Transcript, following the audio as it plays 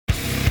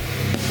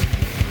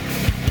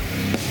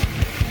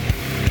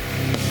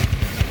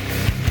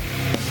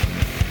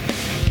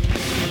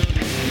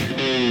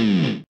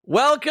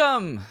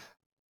Welcome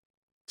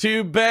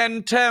to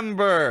Ben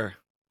Timber.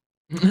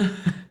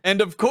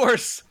 And of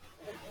course,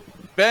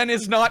 Ben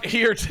is not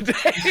here today.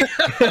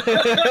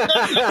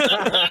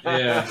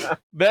 Yeah.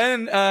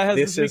 Ben has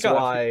this week is off.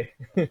 why.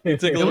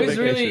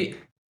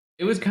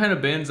 It was kind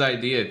of Ben's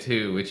idea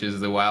too, which is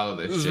the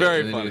wildest. It was shit.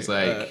 very and then funny. He was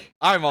like,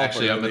 I'm all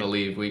actually, for it. I'm gonna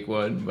leave week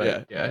one,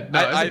 but Yeah.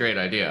 no, it's a great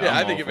idea. Yeah, I'm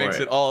I think all it makes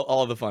for it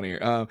all the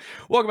funnier.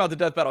 Welcome out to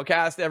Death Battle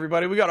Cast,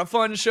 everybody. We got a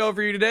fun show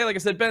for you today. Like I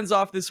said, Ben's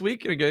off this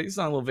week. He's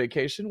on a little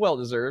vacation, well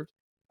deserved.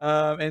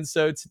 And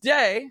so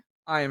today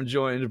I am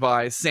joined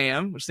by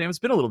Sam. Which Sam, it's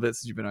been a little bit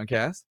since you've been on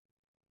cast.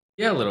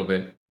 Yeah, a little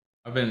bit.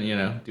 I've been,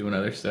 doing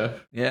other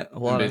stuff. Yeah,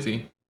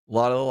 busy. A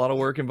lot of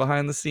working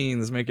behind the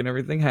scenes, making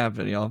everything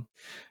happen, y'all.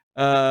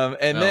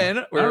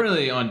 Then we're not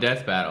really on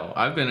Death Battle.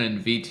 I've been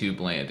in VTube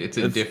land. It's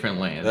a different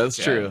land. That's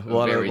true. A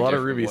lot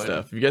of Ruby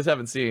stuff. If you guys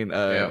haven't seen,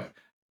 Sam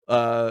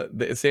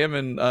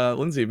and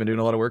Lindsay have been doing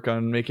a lot of work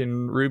on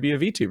making Ruby a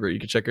VTuber. You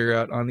can check her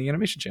out on the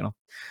animation channel.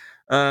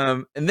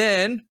 And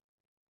then,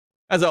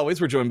 as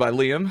always, we're joined by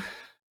Liam,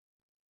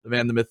 the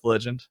man, the myth, the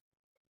legend.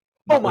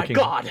 Oh my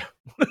God!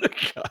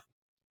 God.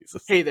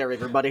 Jesus. Hey there,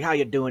 everybody. How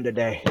you doing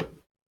today?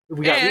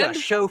 We got a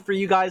show for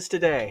you guys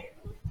today.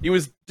 He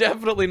was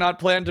definitely not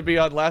planned to be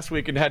on last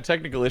week and had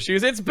technical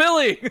issues. It's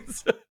Billy!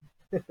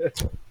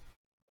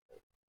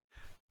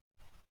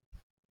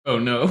 Oh,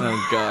 no.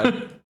 Oh,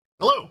 God.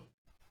 Hello.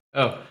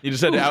 Oh. You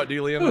just had to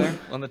outdo Liam there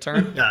on the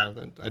turn? Yeah,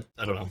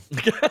 I don't know.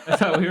 I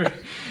thought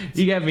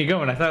you got me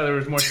going. I thought there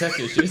was more tech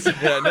issues.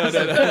 Yeah, no.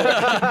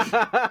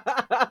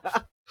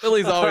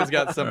 Billy's always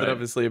got something up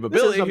his sleeve, but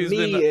This Billy, is a who's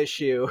me been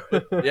issue.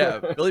 yeah,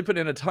 Billy put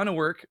in a ton of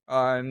work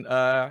on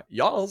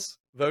y'all's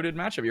voted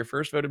matchup, your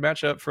first voted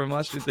matchup from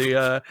last week,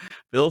 the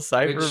Bill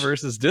Cipher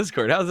versus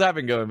Discord. How's that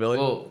been going, Billy?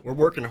 Well, We're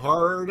working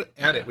hard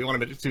at it. We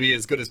want it to be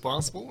as good as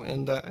possible,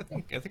 and I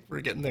think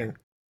we're getting there.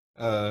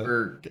 we have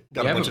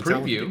a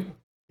preview.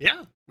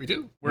 Yeah, we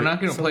do. We're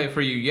not going to play it for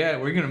you yet.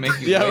 We're going to make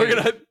you. Yeah, wait. we're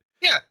gonna.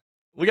 Yeah,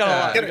 we got a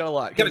lot. We got a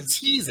lot. Gotta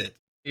tease it.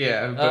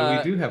 Yeah,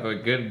 but we do have a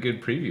good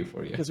preview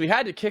for you. Because we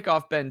had to kick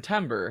off Ben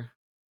Timber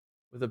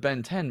with a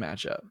Ben 10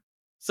 matchup.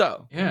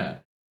 So yeah.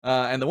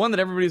 And the one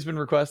that everybody's been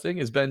requesting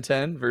is Ben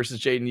 10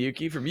 versus Jaden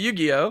Yuki from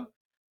Yu-Gi-Oh!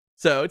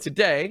 So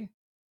today,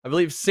 I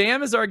believe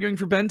Sam is arguing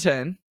for Ben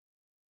 10,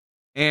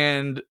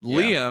 and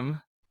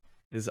Liam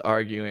is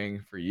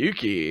arguing for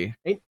Yuki.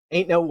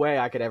 Ain't no way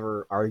I could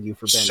ever argue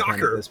for Ben 10 at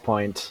Shocker. this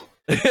point.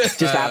 It's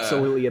just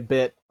absolutely a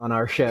bit on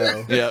our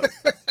show. Yep.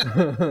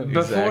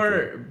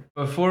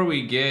 Before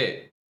we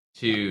get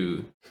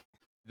to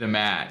the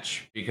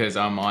match, because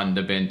I'm on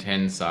the Ben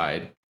 10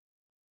 side,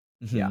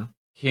 Yeah.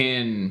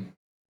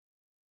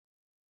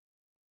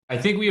 I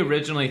think we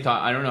originally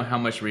thought, I don't know how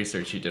much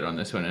research you did on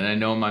this one, and I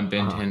know I'm on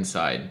Ben 10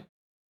 side.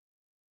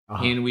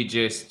 Can we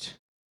just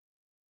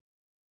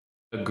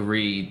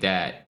agree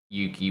that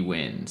Yuki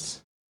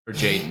wins? Or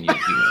Jaden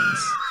Yuki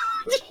wins?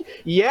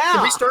 Yeah.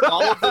 Can we start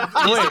all of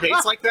these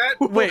debates like that?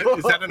 Wait,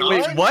 is that an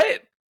option?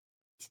 what?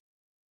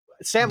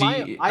 Sam,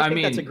 I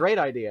think that's a great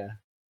idea.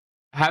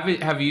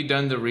 Have you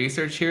done the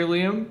research here,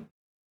 Liam?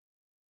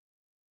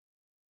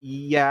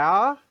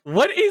 Yeah.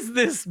 What is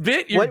this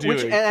bit you're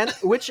doing?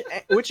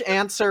 Which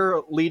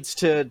answer leads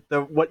to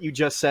what you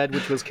just said,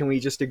 which was, can we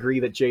just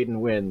agree that Jaden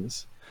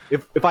wins?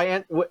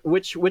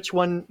 Which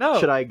one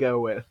should I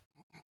go with?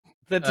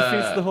 That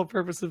defeats the whole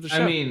purpose of the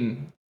show. I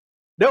mean,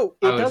 no,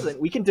 it doesn't.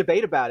 We can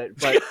debate about it,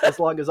 but as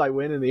long as I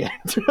win in the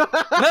end.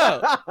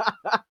 No.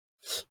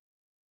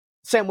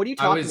 Sam, what are you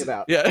talking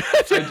about? Yeah.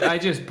 I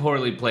just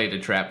poorly played a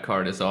trap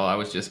card is all. I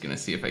was just gonna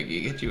see if I could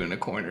get you in a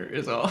corner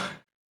is all.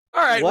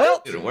 All right,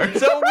 what? Didn't work.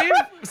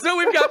 So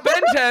we've got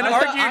Ben 10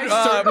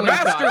 argued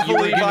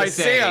masterfully by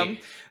Sam.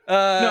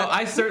 No,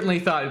 I certainly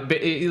thought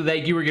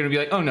like you were gonna be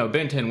like, oh no,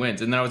 Ben 10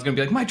 wins, and then I was gonna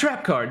be like, my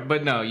trap card,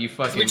 but no, you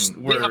fucking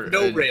we have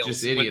no rails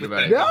just idiot with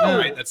about it. Ben. No. All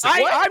right, that's it.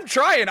 I'm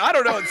trying. I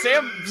don't know.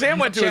 Sam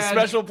went to a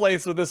special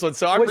place with this one,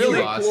 so I'm Was really.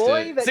 you a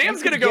ploy that Sam's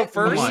you gonna could go get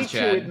first. me Come on,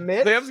 Chad. to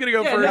admit Sam's gonna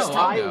go Yeah, first. no,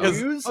 I I'll go.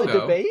 lose I'll a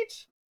go.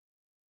 debate?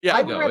 Yeah,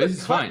 I'd go. rather This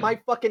is cut fine. my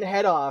fucking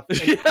head off and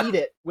eat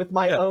it with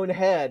my own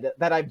head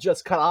that I've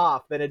just cut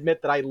off than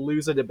admit that I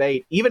lose a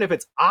debate, even if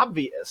it's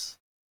obvious.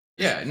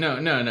 Yeah,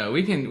 no.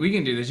 We can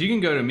do this. You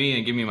can go to me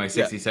and give me my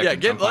 60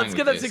 seconds. Yeah, I'm fine let's with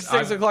get that this. 6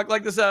 seconds o'clock.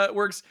 Like this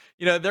works.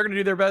 They're going to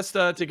do their best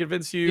to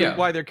convince you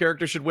why their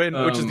character should win,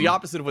 which is the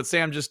opposite of what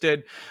Sam just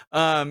did.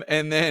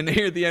 And then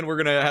here at the end, we're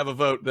going to have a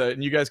vote,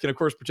 and you guys can, of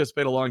course,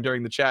 participate along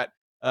during the chat,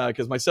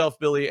 because myself,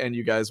 Billy, and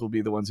you guys will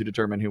be the ones who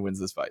determine who wins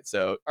this fight.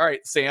 So, all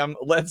right, Sam,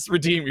 let's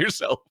redeem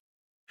yourself.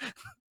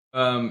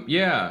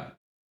 Yeah,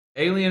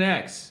 Alien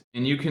X,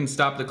 and you can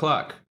stop the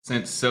clock,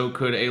 since so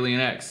could Alien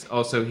X.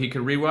 Also, he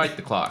could rewrite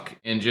the clock,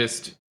 and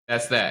just,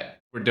 that's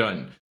that. We're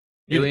done.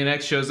 Alien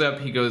X shows up,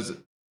 he goes,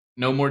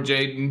 no more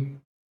Jaden.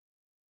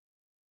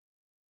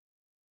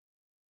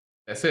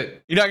 That's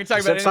it. You're not going to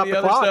talk about any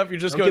of the other stuff? You're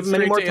just going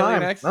straight to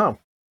Alien X? No.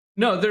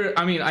 No,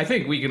 I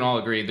think we can all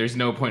agree there's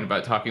no point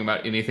about talking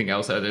about anything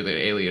else other than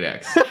Alien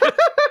X.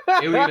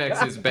 Alien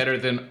X is better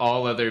than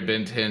all other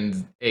Ben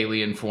 10's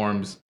alien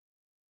forms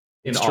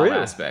in It's all true.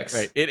 aspects.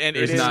 Right.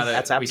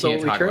 That's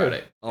absolutely we can't talk true. about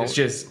it.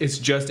 It's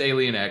just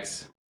Alien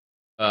X.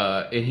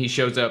 And he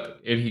shows up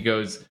and he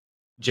goes,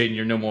 Jaden,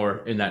 you're no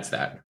more, and that's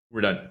that.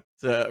 We're done.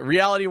 It's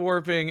reality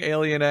warping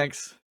Alien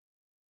X.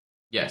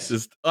 Yes.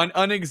 Just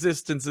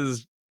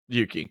unexistences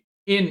Yuki.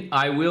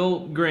 I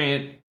will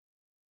grant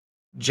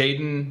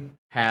Jaden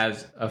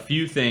has a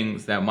few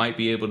things that might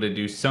be able to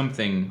do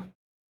something,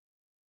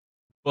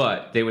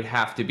 but they would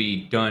have to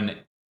be done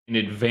in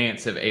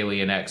advance of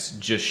Alien X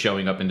just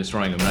showing up and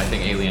destroying them. And I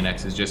think Alien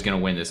X is just going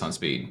to win this on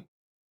speed.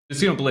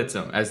 Just going to blitz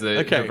them, as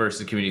the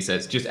versus community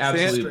says. Just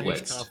absolute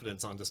blitz.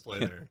 Confidence on display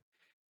there.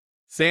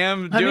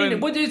 Sam doing... I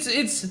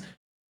mean,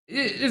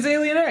 it's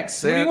Alien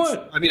X. What do you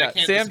want? I mean, I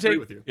can't disagree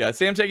with you. Yeah,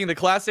 Sam taking the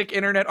classic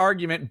internet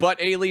argument,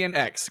 but Alien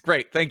X.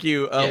 Great, thank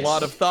you. A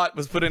lot of thought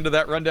was put into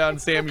that rundown,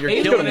 Sam. You're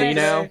killing me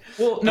now.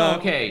 Well, no,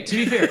 okay. To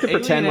be fair,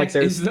 Alien X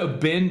is the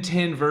Ben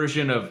 10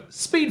 version of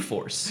Speed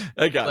Force.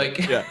 I got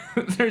it. Yeah.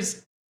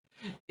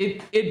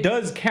 It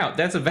does count.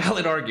 That's a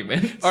valid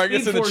argument.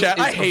 Arguments in the chat.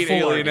 I hate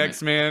Alien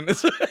X, man.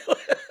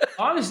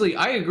 Honestly,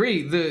 I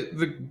agree.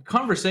 The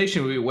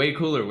conversation would be way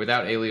cooler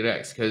without Alien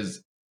X,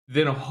 because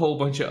then a whole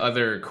bunch of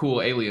other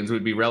cool aliens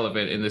would be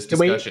relevant in this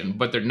discussion,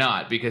 but they're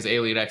not, because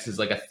Alien X is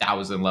like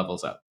 1,000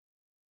 levels up.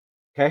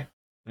 Okay.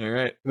 All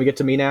right. Can we get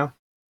to me now?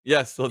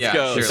 Yes, let's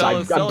go. Sure.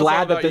 I'm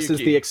glad that this is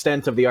the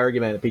extent of the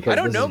argument, because I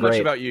don't know much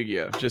about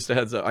Yu-Gi-Oh! Just a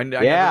heads up. I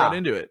never got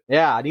into it.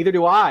 Yeah, neither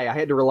do I. I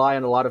had to rely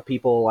on a lot of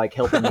people like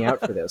helping me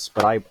out for this,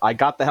 but I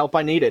got the help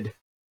I needed.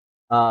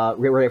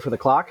 Ready for the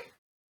clock?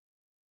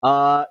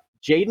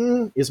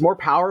 Jaden is more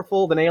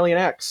powerful than Alien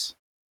X.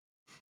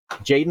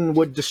 Jaden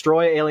would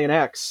destroy Alien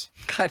X.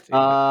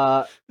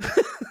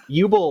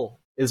 Yubel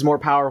is more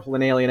powerful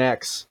than Alien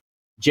X.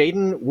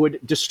 Jaden would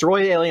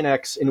destroy Alien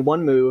X in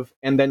one move,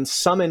 and then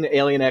summon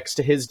Alien X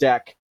to his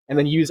deck, and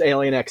then use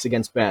Alien X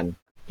against Ben.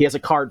 He has a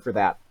card for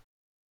that.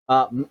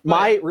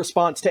 My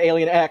response to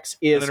Alien X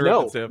is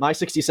no. My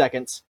 60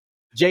 seconds.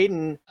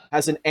 Jaden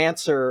has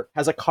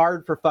a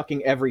card for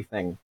fucking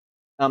everything.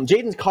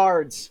 Jaden's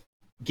cards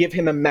give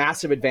him a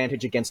massive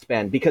advantage against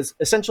Ben, because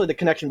essentially the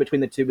connection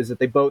between the two is that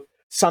they both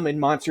summon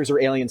monsters or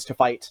aliens to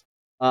fight.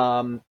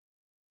 But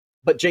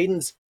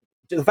the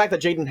fact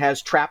that Jaden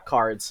has trap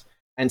cards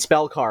and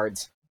spell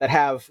cards that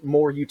have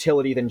more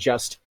utility than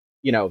just,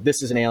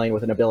 this is an alien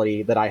with an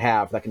ability that I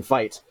have that can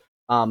fight,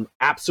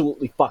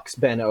 absolutely fucks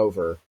Ben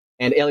over.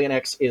 And Alien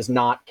X is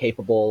not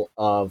capable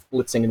of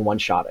blitzing and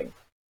one-shotting.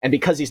 And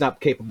because he's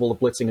not capable of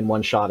blitzing and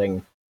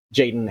one-shotting,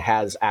 Jaden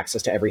has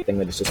access to everything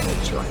that is just going to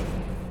destroy him.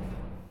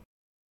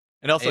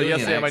 And also,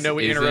 yes, Sam, I know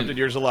we interrupted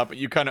yours a lot, but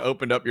you kind of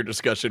opened up your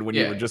discussion when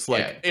you were just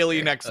like,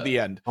 Alien X at the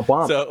end.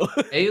 So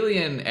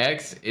Alien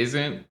X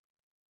isn't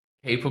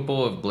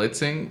capable of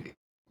blitzing,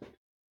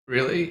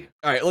 really?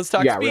 All right, let's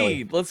talk speed.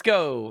 Really. Let's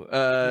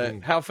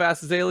go. How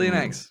fast is Alien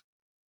X?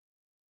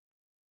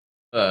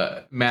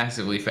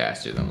 Massively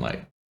faster than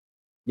light.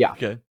 Yeah.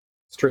 Okay.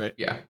 It's true.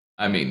 Yeah.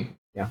 I mean,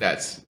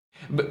 that's...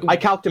 But I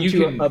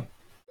calculated him a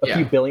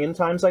few billion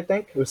times, I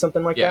think. It was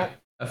something like that.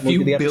 A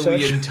few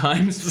billion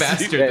times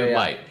faster than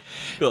light.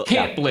 Cool.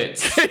 Can't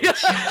blitz.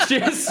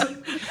 Just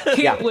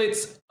can't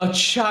blitz a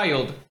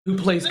child who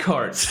plays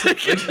cards.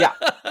 Okay.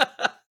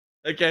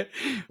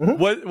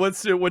 Mm-hmm.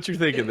 What's you're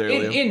thinking there,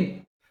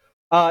 Liam?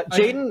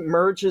 Jaden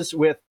merges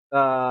with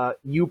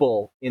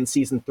Yubel in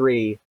season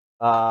 3,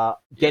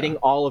 getting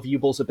all of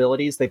Yubel's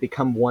abilities. They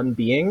become one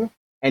being,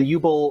 and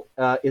Yubel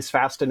is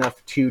fast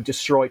enough to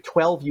destroy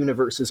 12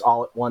 universes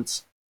all at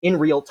once in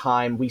real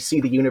time. We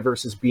see the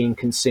universes being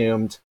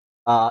consumed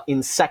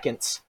in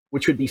seconds,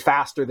 which would be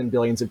faster than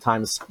billions of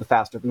times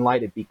faster than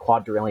light. It'd be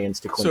quadrillions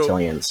to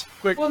quintillions. So,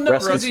 quick,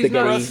 rest in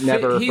spaghetti,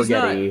 never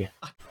forgetty.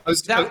 I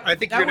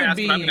think you're going to ask,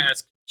 but I'm going to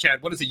ask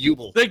Chad, what is a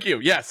Yubel? Thank you.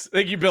 Yes.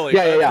 Thank you, Billy.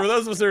 Yeah. For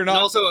those of us that are not...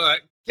 And also,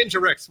 Kinja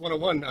Rex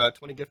 101,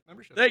 20 gift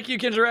membership. Thank you,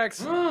 Kinja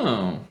Rex.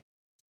 Oh.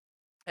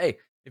 Hey,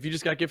 if you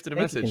just got gifted a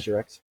message,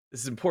 you,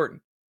 this is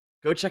important.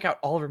 Go check out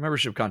all of our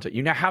membership content.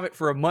 You now have it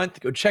for a month.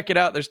 Go check it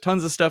out. There's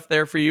tons of stuff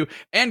there for you.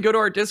 And go to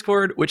our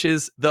Discord, which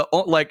is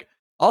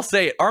I'll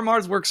say it. Our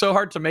mods work so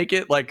hard to make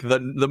it like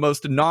the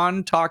most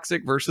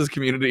non-toxic versus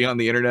community on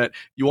the internet.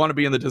 You want to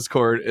be in the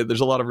Discord.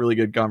 There's a lot of really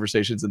good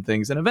conversations and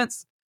things and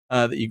events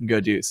that you can go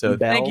do. So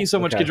thank you so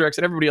much, Kid Rex,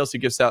 and everybody else who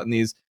gifts out in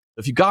these.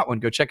 If you got one,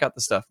 go check out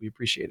the stuff. We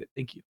appreciate it.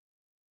 Thank you.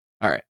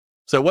 All right.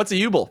 So what's a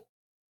Yubel?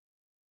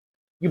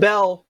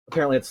 Yubel,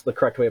 apparently it's the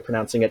correct way of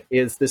pronouncing it,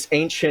 is this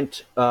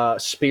ancient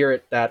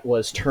spirit that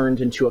was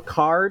turned into a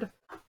card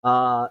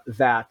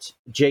that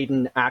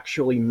Jaden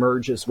actually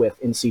merges with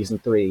in season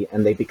 3,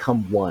 and they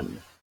become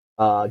one,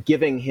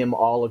 giving him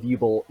all of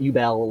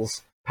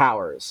Yubel's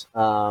powers.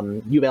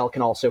 Yubel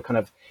can also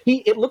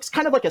it looks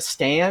kind of like a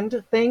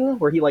stand thing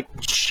where he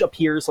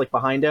appears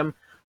behind him.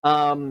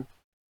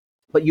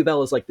 But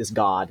Yubel is like this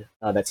god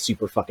that's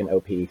super fucking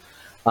OP.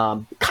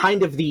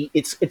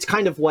 It's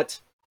kind of what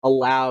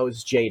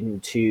allows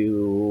Jaden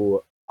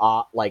to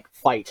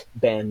fight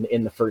Ben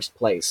in the first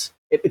place.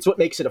 It's what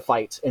makes it a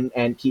fight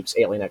and keeps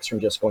Alien X from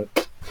just going.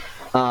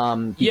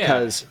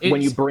 Because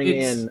when you bring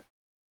in,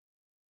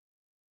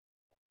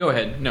 Go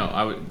ahead. No,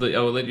 I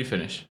will let you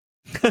finish.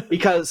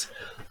 Because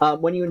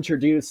when you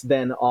introduce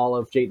then all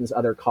of Jaden's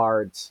other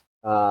cards,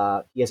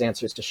 he has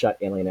answers to shut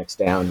Alien X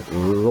down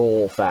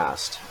real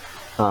fast,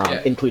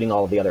 including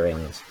all of the other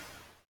aliens.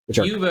 Which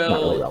are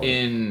Yubel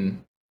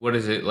in, what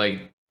is it,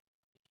 like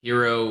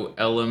Hero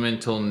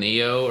Elemental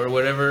Neo or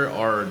whatever,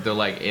 are the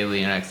like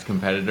Alien X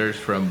competitors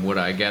from what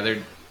I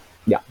gathered.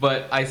 Yeah.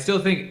 But I still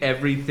think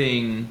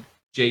everything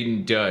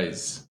Jaden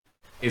does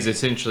is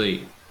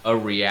essentially a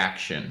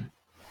reaction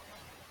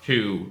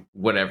to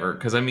whatever,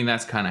 because I mean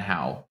that's kind of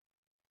how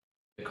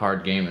the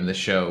card game and the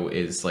show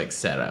is like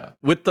set up.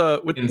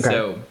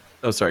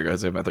 Oh, sorry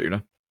guys, I thought you were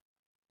done.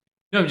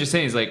 No, I'm just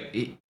saying, it's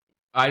like,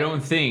 I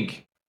don't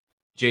think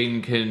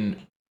Jaden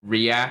can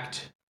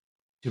react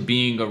to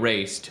being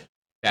erased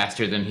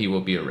faster than he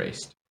will be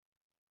erased.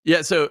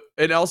 Yeah, so,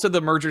 and also the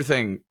merger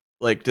thing,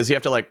 like, does he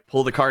have to like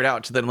pull the card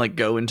out to then like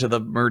go into the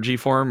mergy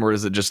form, or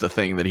is it just a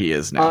thing that he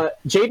is now?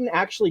 Jaden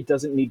actually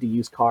doesn't need to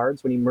use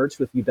cards. When he merged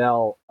with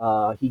Yubel,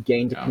 he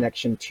gained a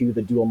connection to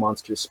the dual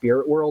monster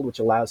spirit world, which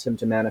allows him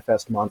to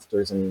manifest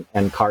monsters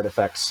and card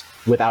effects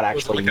without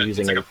actually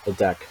using a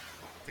deck.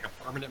 It's like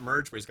a permanent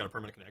merge where he's got a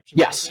permanent connection.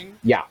 Yes,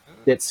 yeah.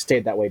 It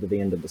stayed that way to the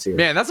end of the series.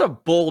 Man, that's a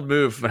bold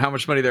move for how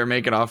much money they're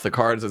making off the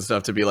cards and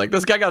stuff, to be like,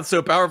 this guy got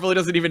so powerful he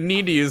doesn't even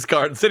need to use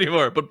cards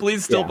anymore, but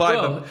please still buy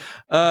them.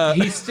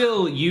 He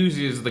still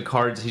uses the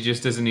cards, he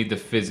just doesn't need the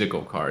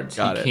physical cards.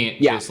 He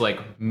can't just like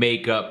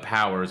make up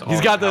powers.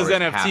 He's got those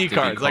NFT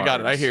cards. I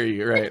got it. I hear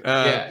you. Right.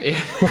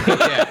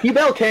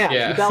 Yubel can.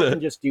 Yeah. Yubel can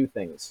just do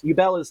things.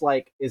 Yubel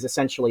is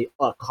essentially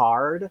a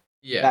card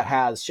that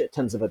has shit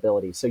tons of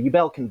abilities. So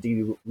Yubel can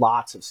do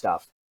lots of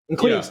stuff,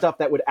 including stuff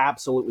that would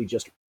absolutely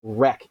just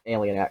wreck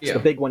Alien X. The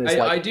big one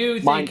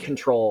is mind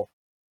control.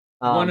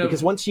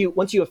 Because once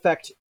you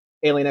affect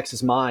Alien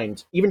X's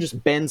mind, even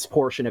just Ben's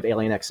portion of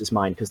Alien X's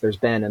mind, because there's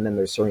Ben and then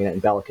there's Serena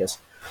and Bellicus.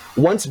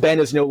 Once Ben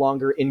is no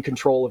longer in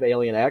control of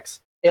Alien X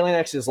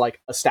is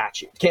like a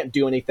statue. Can't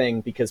do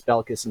anything because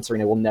Bellicus and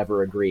Serena will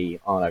never agree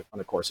on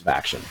a course of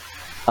action.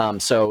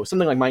 So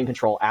something like mind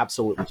control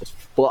absolutely just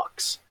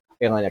fucks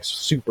Alien X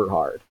super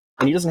hard.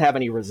 And he doesn't have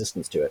any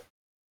resistance to it.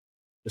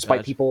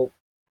 Despite people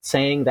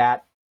saying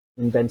that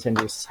in Ben 10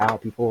 vs. How,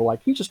 people were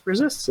like, he just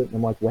resists it. And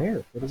I'm like,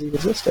 where? Where does he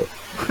resist it?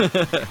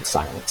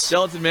 Silence.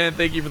 Gelatin, man,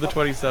 thank you for the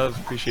 20 subs.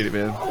 Appreciate it,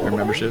 man. Our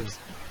memberships.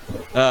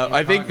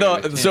 I think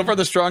so far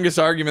the strongest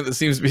argument that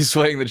seems to be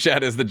swaying the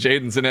chat is that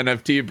Jaden's an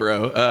NFT,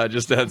 bro.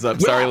 Just a heads up.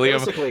 Sorry,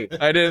 Liam. Basically.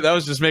 I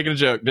was just making a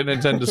joke. Didn't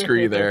intend to screw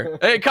you there.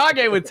 Hey,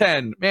 Kage with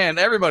 10. Man,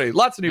 everybody,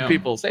 lots of new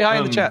people. Say hi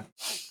in the chat.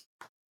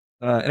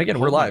 And again,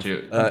 we're live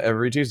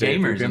every Tuesday.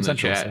 Gamers in the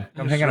chat. So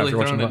come hang out really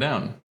throwing it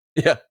down.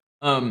 Yeah.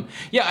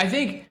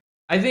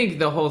 I think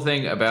the whole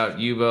thing about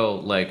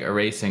Yubel like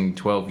erasing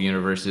 12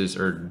 universes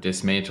or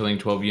dismantling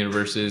 12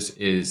 universes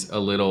is a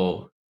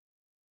little.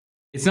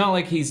 It's not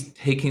like he's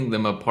taking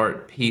them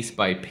apart piece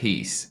by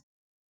piece.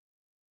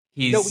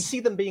 No, we see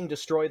them being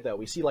destroyed though.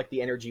 We see like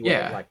the energy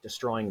wave like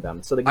destroying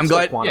them. So I'm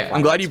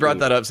glad you brought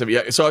that up. So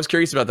I was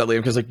curious about that, Liam,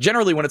 because like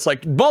generally when it's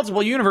like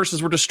multiple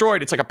universes were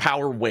destroyed, it's like a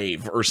power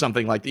wave or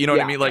something like that. You know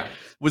what I mean? Like,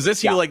 was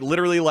this you like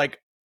literally like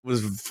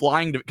was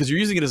flying to, because you're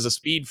using it as a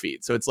speed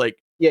feed, so it's like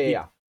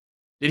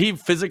did he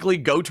physically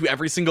go to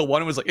every single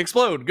one and was like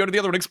explode, go to the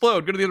other one,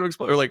 explode, go to the other one,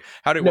 explode, or like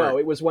how did it work? No,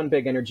 it was one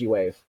big energy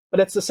wave, but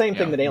it's the same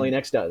thing that Alien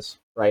X does,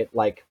 right?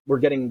 Like we're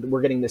getting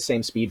the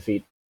same speed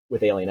feed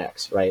with Alien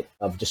X, right?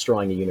 Of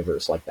destroying a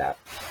universe like that.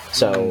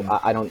 So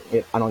I don't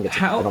get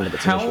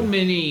how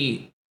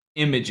many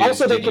images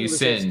also, did you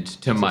send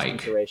to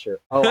Mike?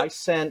 I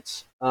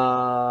sent.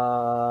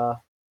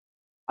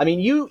 I mean,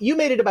 you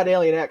made it about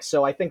Alien X,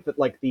 so I think that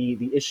like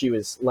the issue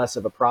is less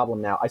of a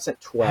problem now. I sent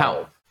 12.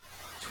 How?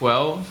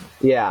 12?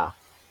 Yeah.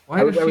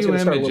 Why a few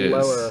images? Start a little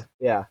lower.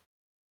 Yeah.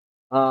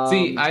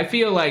 See, I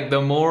feel like the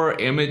more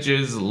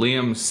images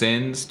Liam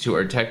sends to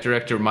our tech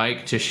director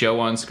Mike to show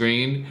on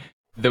screen,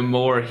 the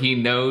more he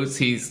knows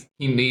he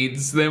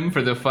needs them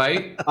for the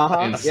fight.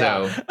 And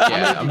so,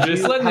 I'm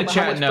just letting the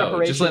chat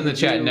know. Just letting the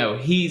chat know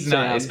he's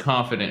not as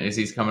confident as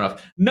he's coming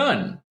off.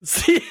 None.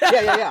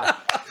 Yeah.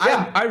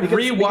 I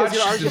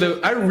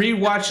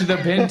rewatched the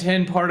Ben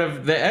 10 part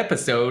of the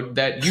episode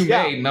that you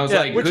made, and I was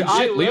like, good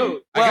shit,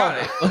 Liam. I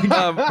got it.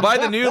 By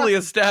the newly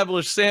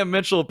established Sam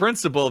Mitchell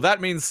principle,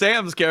 that means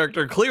Sam's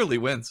character clearly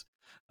wins.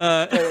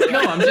 No,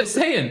 I'm just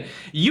saying,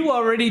 you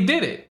already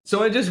did it.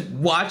 So I just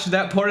watched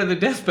that part of the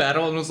death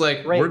battle and was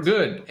like, we're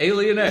good.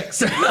 Alien X.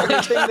 The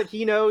only thing that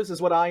he knows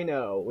is what I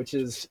know, which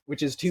is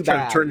too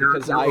bad. To turn your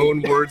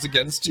own words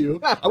against you.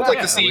 I would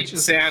like to see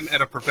Sam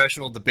at a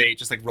professional debate,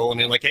 just like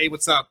rolling in, like, hey,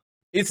 what's up?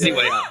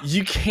 Anyway,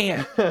 you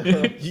can't.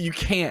 You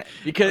can't.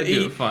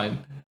 Because fine.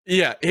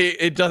 Yeah,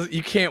 it does.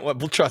 You can't. Well,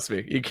 trust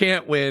me, you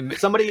can't win.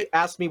 Somebody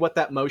asked me what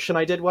that motion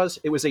I did was.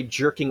 It was a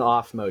jerking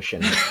off motion.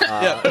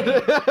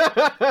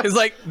 It's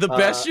like the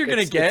best you're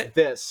gonna get.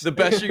 The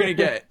best you're gonna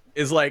get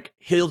is like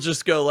he'll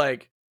just go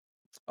like,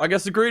 I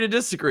guess agree to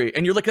disagree,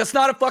 and you're like, that's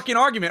not a fucking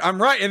argument.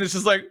 I'm right, and it's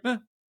just like,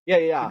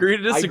 Yeah. Agree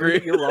to disagree. I agree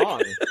that you're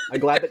wrong. I'm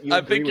glad that you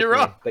I think you're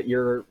wrong. That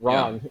you're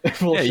wrong.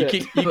 Yeah,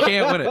 you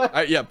can't win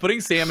it.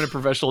 Putting Sam in a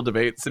professional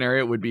debate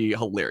scenario would be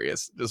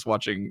hilarious. Just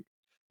watching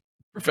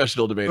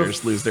professional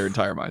debaters lose their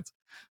entire minds.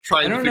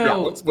 Trying to figure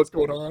out what's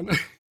going on.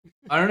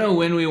 I don't know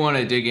when we want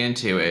to dig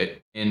into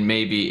it, and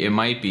maybe it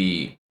might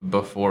be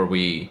before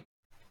we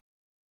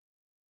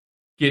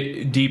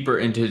get deeper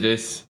into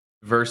this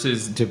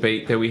versus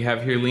debate that we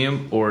have here,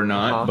 Liam, or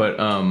not.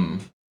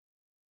 But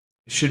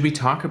should we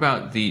talk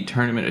about the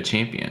Tournament of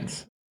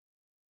Champions,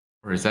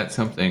 or is that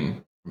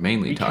something we're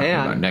mainly talking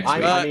about next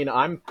week? I mean,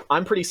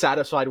 I'm pretty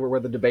satisfied with where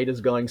the debate is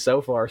going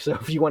so far. So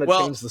if you want to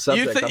change the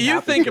subject, you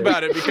think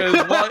about it, because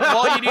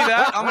while you do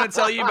that, I'm going to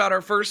tell you about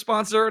our first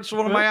sponsor. It's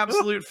one of my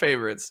absolute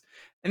favorites,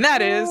 and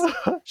that is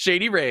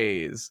Shady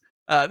Rays.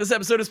 This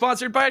episode is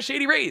sponsored by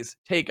Shady Rays.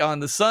 Take on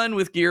the sun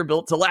with gear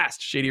built to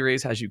last. Shady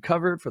Rays has you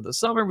covered for the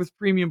summer with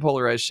premium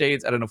polarized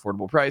shades at an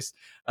affordable price.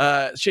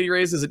 Shady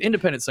Rays is an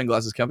independent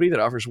sunglasses company that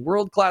offers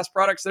world-class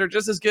products that are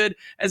just as good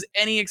as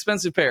any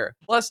expensive pair.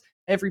 Plus,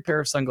 every pair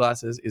of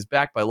sunglasses is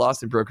backed by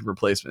lost and broken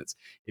replacements.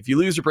 If you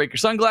lose or break your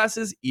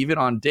sunglasses, even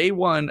on day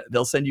one,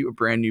 they'll send you a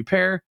brand new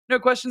pair. No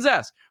questions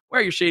asked.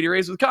 Wear your Shady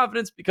Rays with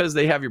confidence because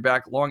they have your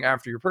back long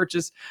after your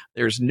purchase.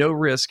 There's no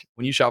risk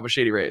when you shop with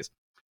Shady Rays.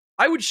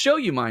 I would show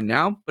you mine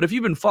now, but if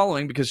you've been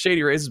following, because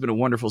Shady Rays has been a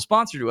wonderful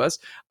sponsor to us,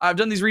 I've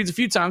done these reads a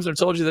few times, and I've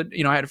told you that,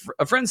 I had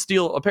a friend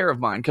steal a pair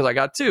of mine because I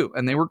got two,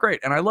 and they were great,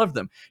 and I loved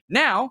them.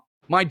 Now,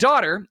 my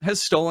daughter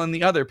has stolen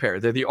the other pair.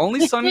 They're the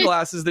only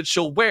sunglasses that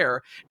she'll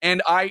wear,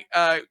 and I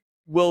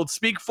will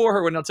speak for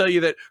her when I'll tell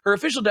you that her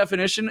official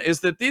definition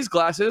is that these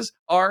glasses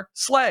are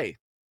slay.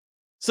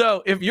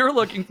 So if you're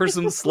looking for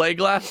some slay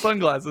glass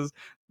sunglasses,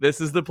 this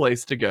is the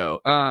place to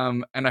go.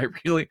 And I'm going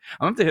to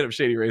have to hit up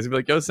Shady Rays and be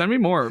like, yo, send me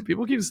more.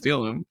 People keep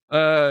stealing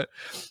them.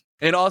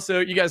 And also,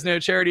 you guys know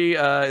charity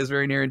is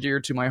very near and dear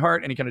to my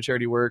heart. Any kind of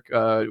charity work,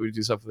 we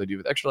do stuff that I do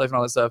with Extra Life and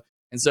all that stuff.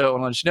 And so I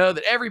want to let you know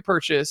that every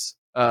purchase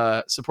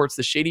supports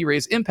the Shady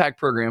Rays Impact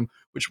Program,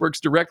 which works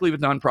directly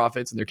with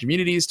nonprofits and their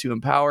communities to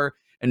empower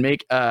and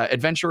make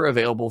adventure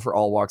available for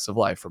all walks of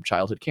life, from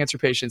childhood cancer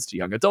patients to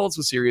young adults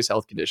with serious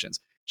health conditions.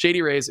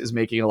 Shady Rays is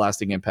making a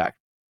lasting impact.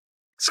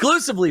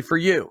 Exclusively for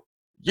you.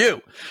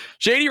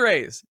 Shady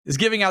Rays is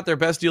giving out their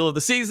best deal of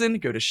the season.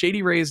 Go to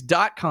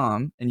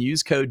shadyrays.com and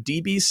use code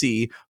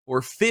DBC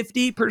for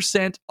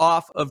 50%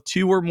 off of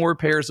 2 or more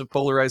pairs of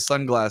polarized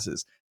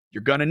sunglasses.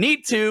 You're going to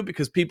need to,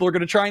 because people are going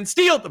to try and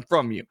steal them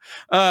from you.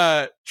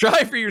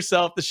 Try for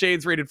yourself. The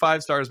shades rated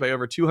 5 stars by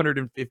over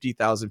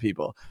 250,000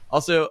 people.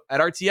 Also, at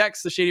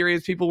RTX, the Shady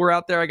Rays people were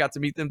out there. I got to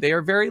meet them. They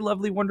are very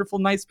lovely, wonderful,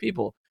 nice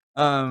people.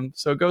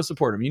 So go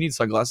support them. You need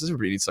sunglasses.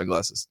 Everybody needs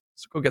sunglasses.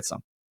 So go get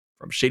some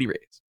from Shady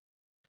Rays.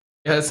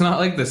 Yeah, it's not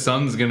like the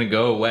sun's gonna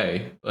go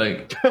away.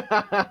 Like,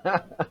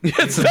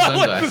 it's not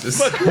sunglasses.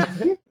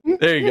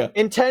 There you go.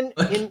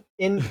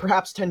 In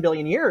perhaps 10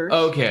 billion years.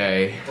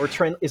 Okay. Or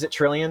is it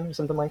trillion or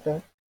something like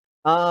that?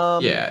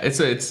 Yeah, it's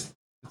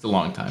a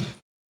long time.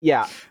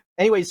 Yeah.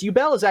 Anyways,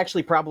 Yubel is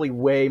actually probably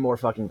way more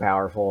fucking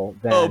powerful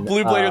than.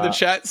 Blue Blader in the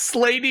chat,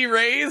 Slady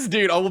Rays,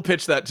 dude. I will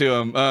pitch that to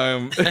him.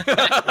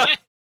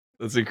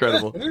 That's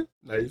incredible.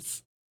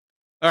 Nice.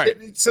 All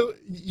right. So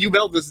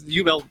Yubel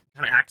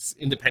kind of acts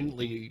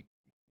independently,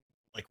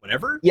 like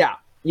whenever? Yeah,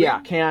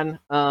 can.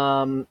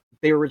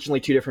 They were originally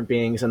 2 different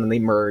beings, and then they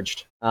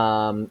merged.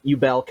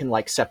 Yubel can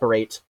like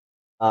separate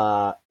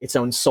its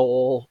own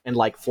soul and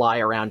like fly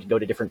around and go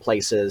to different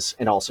places,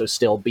 and also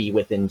still be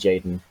within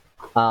Jaden.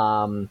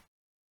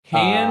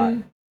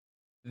 Can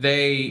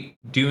they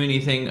do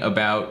anything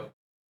about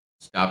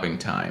stopping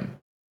time?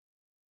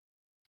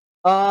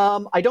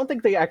 I don't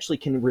think they actually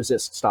can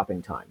resist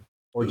stopping time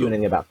or do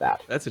anything about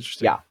that. That's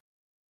interesting. Yeah.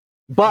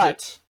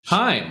 But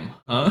time,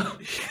 huh?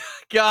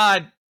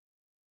 God.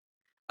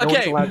 No Okay,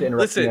 one's allowed to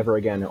interrupt me ever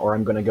again, or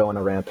I'm going to go on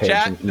a rampage.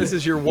 Chat, this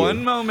is your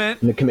one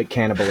moment. And commit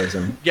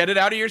cannibalism. Get it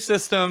out of your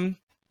system.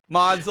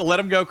 Mods, let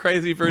them go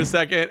crazy for a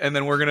second, and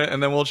then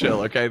we'll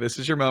chill. Okay, this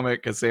is your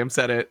moment because Sam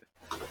said it.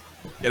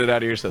 Get it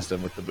out of your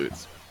system with the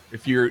boots.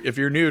 If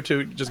you're new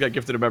to just got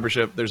gifted a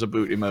membership, there's a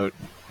boot emote.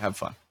 Have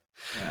fun.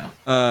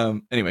 Yeah.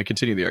 Anyway,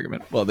 continue the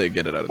argument while they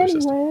get it out of their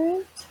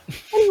system.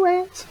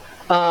 Anyways.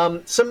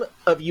 Some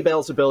of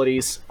Yubel's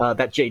abilities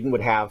that Jaden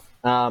would have.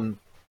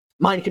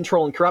 Mind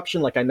control and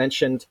corruption, like I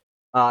mentioned.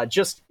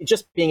 Just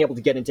being able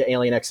to get into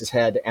Alien X's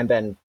head and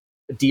then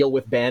deal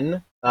with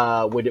Ben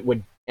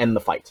would end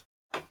the fight.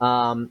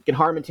 Can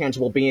harm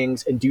intangible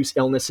beings, induce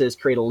illnesses,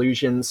 create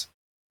illusions.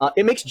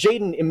 It makes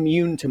Jaden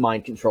immune to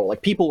mind control.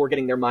 Like, people were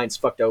getting their minds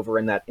fucked over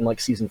in like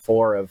season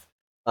 4 of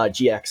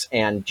GX,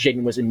 and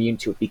Jaden was immune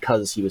to it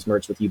because he was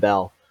merged with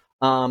Yubel.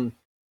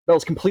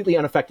 Bel's completely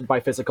unaffected by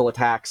physical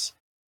attacks.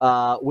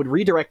 Would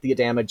redirect the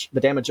damage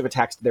of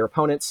attacks to their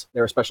opponents.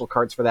 There are special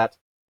cards for that.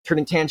 Turn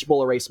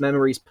intangible, erase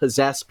memories,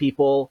 possess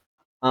people,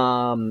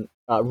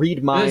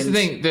 read minds. That's the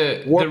thing.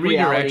 The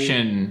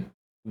redirection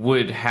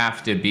would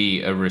have to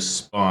be a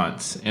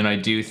response, and I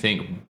do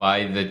think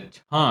by the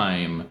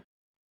time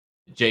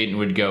Jaden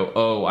would go,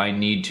 "Oh, I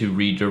need to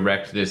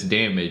redirect this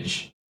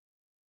damage,"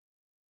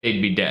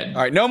 they'd be dead.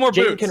 All right, no more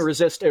Jaden boots. can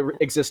resist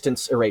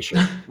existence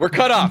erasure. We're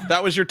cut off.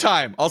 That was your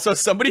time. Also,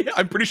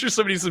 I'm pretty sure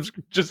somebody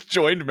just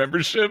joined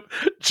membership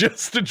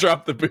just to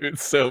drop the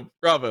boots. So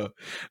bravo.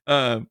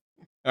 All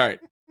right,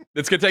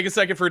 it's gonna take a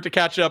second for it to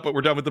catch up, but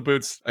we're done with the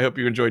boots. I hope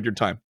you enjoyed your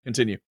time.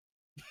 Continue.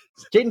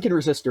 Jaden can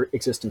resist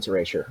existence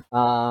erasure.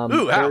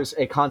 There's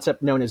a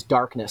concept known as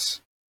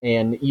darkness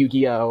in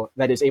Yu-Gi-Oh!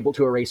 That is able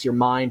to erase your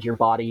mind, your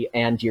body,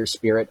 and your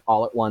spirit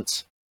all at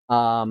once.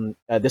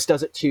 This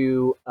does it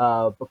to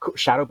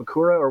Shadow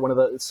Bakura,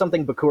 or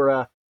something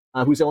Bakura,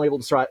 who's only able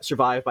to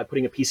survive by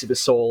putting a piece of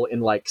his soul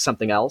in like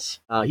something else.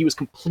 He was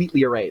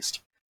completely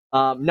erased.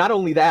 Not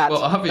only that,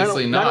 well,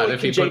 obviously not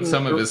if he put Jaden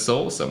some of his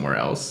soul somewhere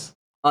else.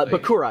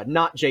 Bakura,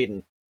 not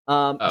Jaden.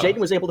 Jaden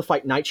was able to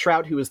fight Night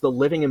Shroud, who is the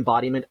living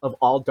embodiment of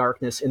all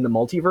darkness in the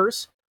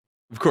multiverse.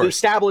 Of course. The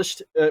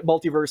established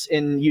multiverse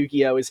in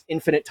Yu-Gi-Oh! Is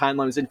infinite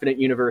timelines, infinite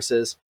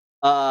universes.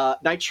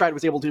 Night Shroud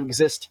was able to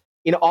exist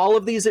in all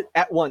of these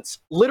at once,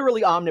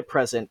 literally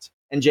omnipresent,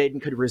 and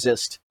Jaden could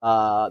resist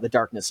the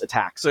darkness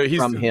attacks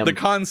from him. The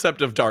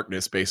concept of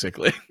darkness,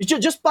 basically.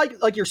 Just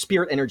like your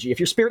spirit energy. If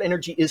your spirit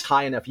energy is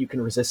high enough, you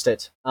can resist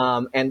it.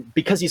 And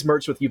because he's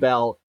merged with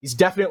Yubel, he's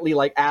definitely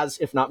like as,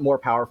 if not more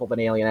powerful than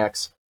Alien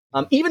X.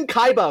 Even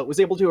Kaiba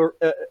was able to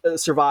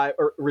survive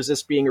or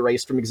resist being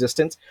erased from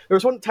existence. There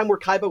was one time where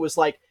Kaiba was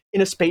like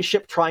in a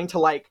spaceship trying to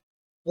like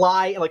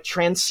fly and like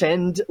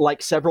transcend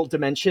like several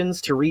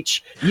dimensions to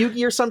reach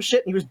Yugi or some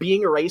shit, and he was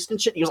being erased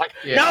and shit. And he was like,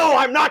 "No,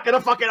 I'm not gonna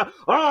fucking.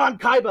 Oh, I'm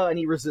Kaiba," and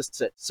he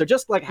resists it. So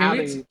just like Can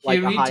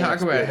we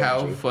talk about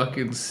how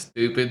fucking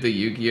stupid the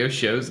Yu-Gi-Oh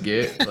shows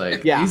get?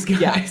 Like these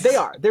guys, they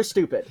are. They're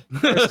stupid.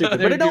 They're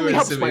stupid, but it only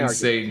helps some my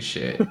insane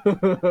shit.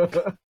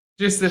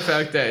 Just the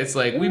fact that it's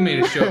like we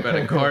made a show about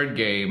a card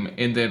game,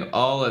 and then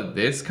all of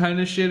this kind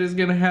of shit is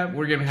gonna happen.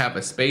 We're gonna have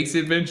a space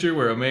adventure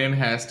where a man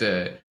has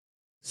to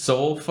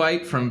soul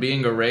fight from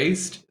being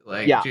erased.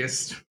 Like,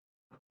 just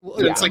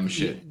it's like,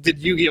 shit. Did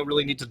Yu-Gi-Oh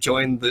really need to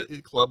join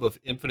the club of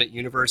infinite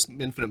universe,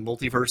 infinite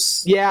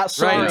multiverse? Yeah,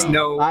 sorry. Right.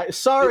 No,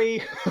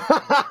 sorry,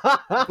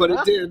 but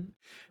it did.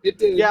 It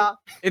did. Yeah.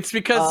 It's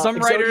because some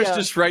writers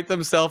just write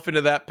themselves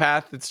into that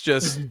path. It's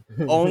just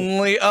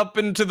only up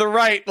and to the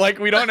right. Like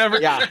we don't ever,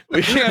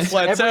 we can't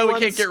plateau. We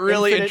can't get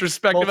really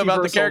introspective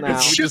about the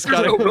characters. We just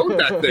gotta road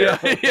back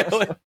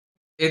there.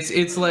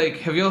 It's like,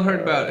 have you all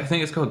heard about, I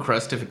think it's called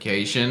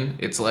crustification.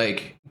 It's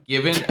like,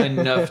 given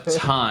enough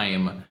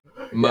time,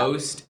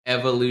 most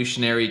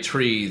evolutionary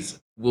trees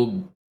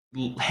will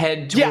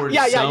head towards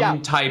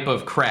some type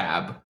of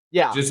crab.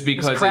 Yeah. Just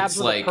because crabs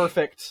it's like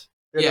perfect.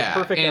 They're the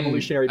perfect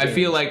evolutionary beings. I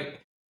feel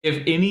like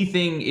if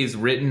anything is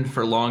written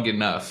for long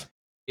enough,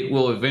 it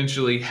will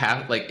eventually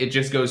have, like, it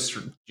just goes,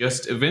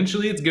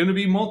 eventually it's going to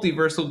be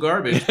multiversal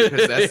garbage,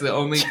 because that's the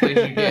only place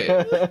you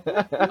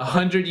get.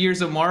 100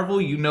 years of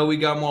Marvel, you know we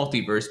got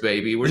multiverse,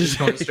 baby. We're just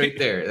going straight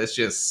there. That's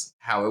just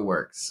how it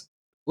works.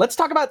 Let's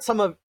talk about some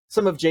of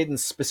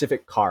Jaden's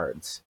specific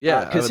cards.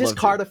 Yeah, because his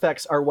card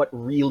effects are what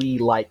really,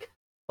 like,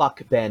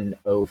 fuck Ben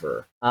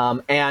over.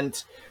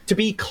 And to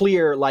be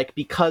clear, like,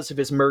 because of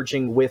his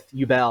merging with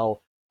Yubel,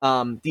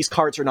 these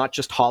cards are not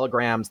just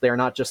holograms. They're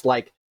not just,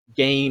 like,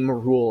 game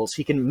rules.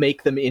 He can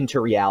make them into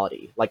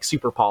reality, like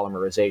super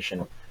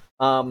polymerization.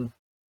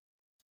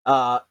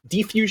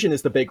 Defusion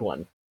is the big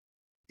one.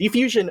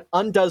 Defusion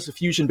undoes the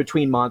fusion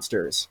between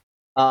monsters.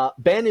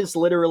 Ben is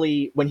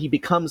literally, when he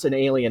becomes an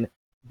alien,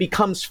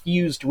 becomes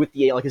fused with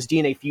the alien, like his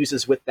DNA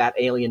fuses with that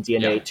alien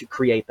DNA to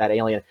create that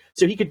alien.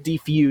 So he could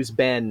defuse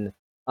Ben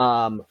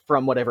from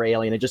whatever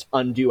alien and just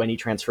undo any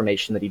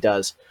transformation that he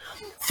does.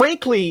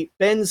 Frankly,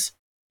 Ben's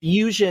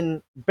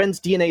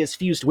DNA is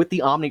fused with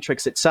the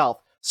Omnitrix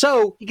itself.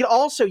 So he could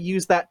also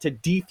use that to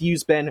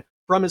defuse Ben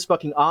from his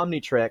fucking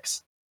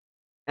Omnitrix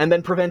and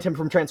then prevent him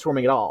from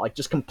transforming at all. Like,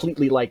 just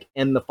completely, like,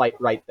 end the fight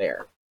right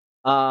there.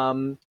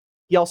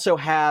 He also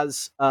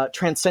has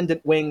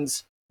Transcendent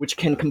Wings, which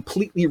can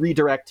completely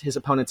redirect his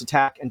opponent's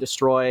attack and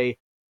destroy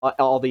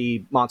all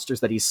the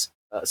monsters that he's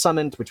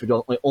summoned, which would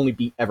only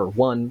be ever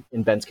one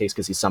in Ben's case,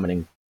 because he's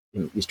summoning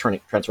him, he's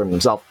transforming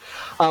himself.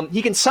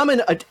 He can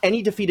summon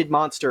any defeated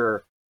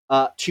monster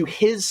to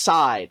his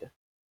side.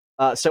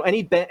 So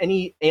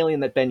any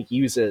alien that Ben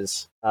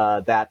uses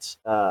that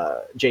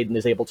Jaden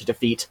is able to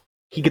defeat,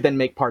 he could then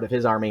make part of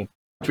his army,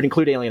 which would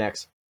include Alien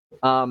X.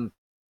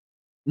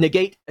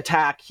 Negate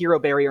attack, hero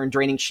barrier, and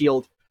draining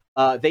shield.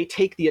 They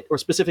take or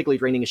specifically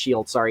draining a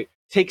shield,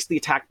 takes the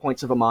attack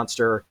points of a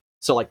monster.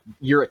 So like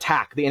your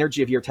attack, the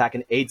energy of your attack,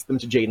 and adds them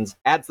to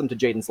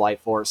Jaden's life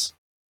force.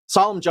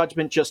 Solemn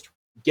Judgment just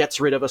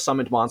gets rid of a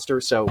summoned monster,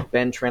 so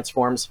Ben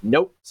transforms.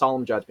 Nope,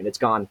 Solemn Judgment, it's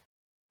gone.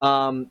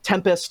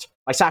 Tempest,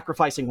 by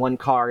sacrificing one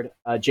card,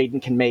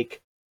 Jaden can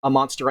make a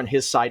monster on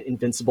his side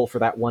invincible for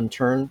that one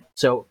turn.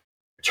 So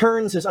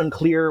turns is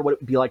unclear what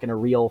it would be like in a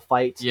real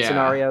fight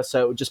scenario,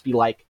 so it would just be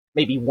like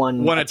maybe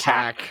one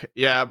attack.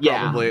 Yeah,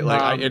 probably. Yeah.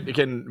 Like it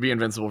can be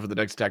invincible for the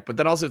next attack, but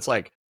then also it's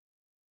like,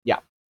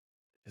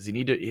 does he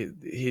need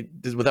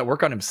to? Would that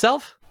work on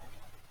himself?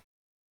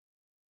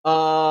 You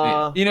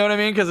know what I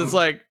mean? Because it's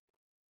like,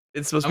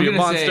 it's supposed to be a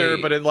monster,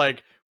 but it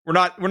like, We're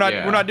not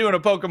doing a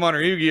Pokemon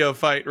or Yu-Gi-Oh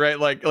fight, right?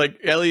 Like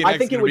Alien X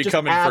think it would would be just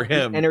coming add for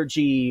him. the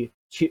energy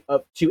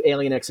to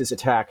Alien X's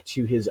attack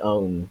to his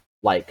own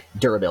like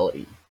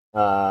durability.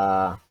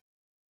 Sorry,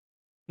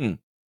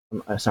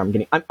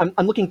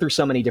 I'm looking through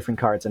so many different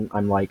cards, and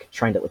I'm like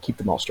trying to keep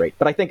them all straight.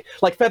 But I think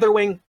like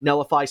Featherwing,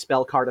 nullify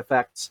spell card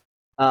effects.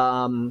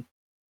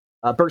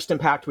 Burst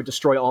Impact would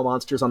destroy all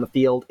monsters on the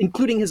field,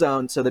 including his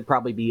own, so that'd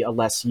probably be a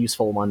less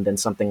useful one than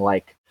something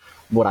like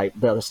the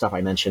other stuff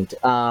I mentioned.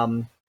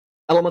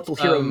 Elemental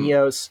Hero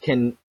Neos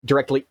can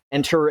directly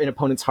enter an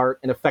opponent's heart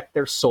and affect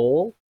their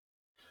soul.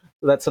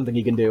 So that's something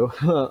you can do.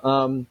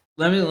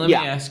 Let me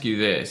ask you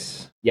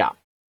this. Yeah.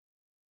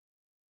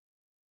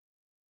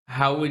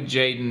 How would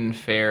Jaden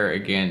fare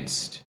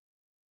against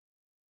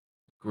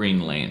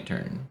Green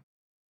Lantern?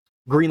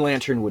 Green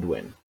Lantern would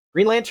win.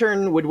 Green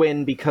Lantern would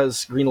win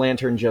because Green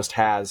Lantern just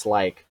has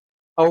like,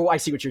 oh, I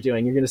see what you're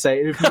doing. You're going to say,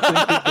 if you think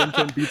Green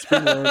Lantern beats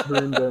Green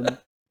Lantern, then...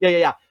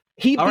 Yeah.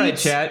 All right,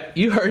 chat.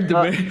 You heard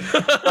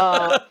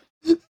the...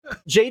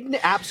 Jaden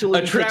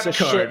absolutely takes a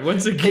shit.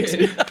 Once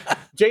again.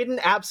 Jaden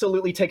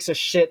absolutely takes a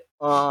shit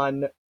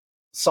on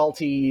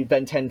salty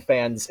Ben 10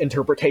 fans'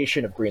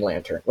 interpretation of Green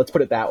Lantern. Let's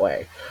put it that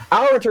way.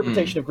 Our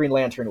interpretation of Green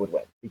Lantern would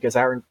win because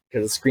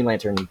Green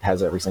Lantern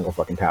has every single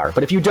fucking power.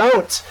 But if you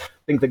don't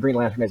think that Green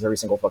Lantern has every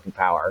single fucking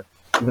power,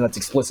 even that's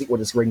explicit what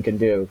his ring can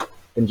do,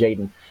 then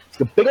Jaden is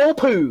a big ol'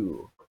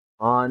 poo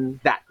on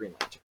that Green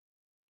Lantern.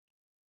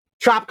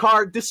 Trap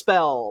card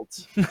dispelled.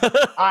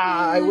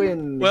 I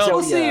win. Well,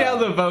 we'll see how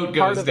the vote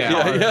goes down.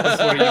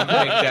 Before you make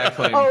that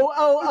claim.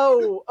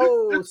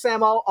 Oh,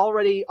 Sam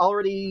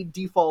already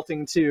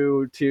defaulting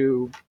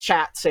to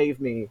chat save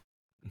me.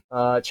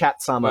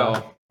 Chat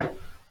Sama.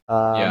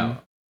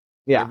 Well,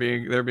 yeah.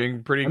 They're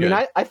being pretty good. I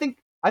mean,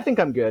 I think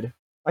I'm good.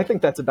 I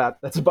think that's about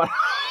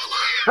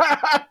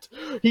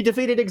He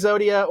defeated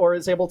Exodia, or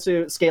is able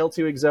to scale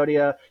to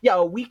Exodia. Yeah,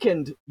 a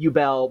weakened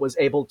Yubel was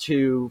able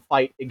to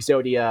fight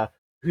Exodia,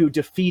 who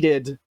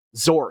defeated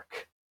Zork.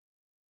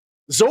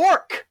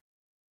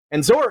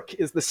 And Zork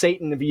is the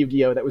Satan of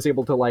Yu-Gi-Oh! That was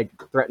able to like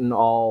threaten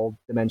all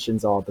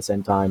dimensions all at the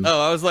same time.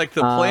 Oh, I was like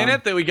the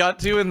planet that we got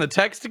to in the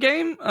text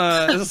game?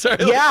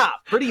 Yeah,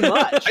 pretty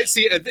much. I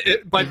see.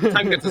 By the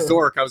time we get to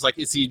Zork, I was like,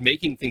 is he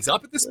making things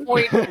up at this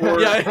point?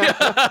 Or...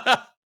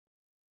 Yeah.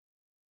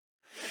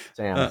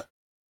 Sam,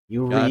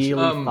 you really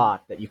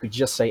thought that you could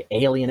just say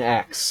Alien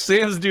X.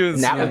 Sam's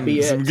doing that would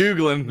be some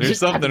Googling or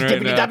something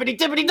right now.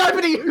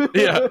 Dippity.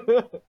 Yeah.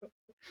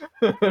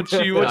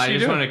 I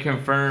just want to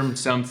confirm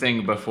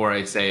something before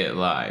I say it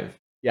live.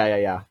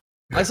 Yeah.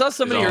 I saw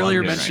somebody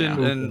earlier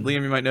mention, and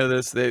Liam, you might know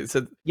this. They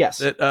said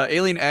that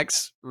Alien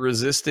X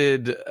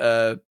resisted.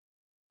 I'm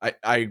not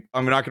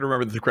going to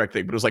remember the correct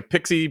thing, but it was like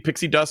pixie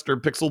dust or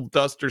pixel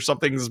dust or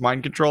something's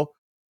mind control.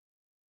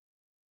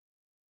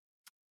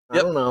 I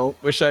don't know.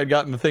 Wish I had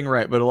gotten the thing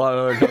right, but a lot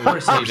of other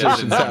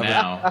conversations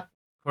now. Of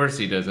course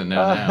he doesn't know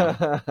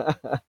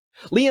now.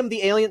 Liam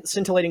the alien,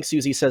 scintillating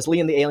Susie says,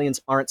 Liam the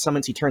aliens aren't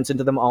summons, he turns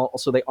into them all,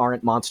 so they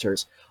aren't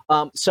monsters.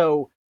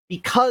 So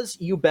because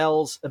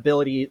Yubel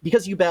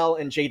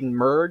and Jaden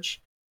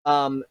merge,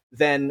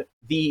 then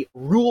the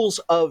rules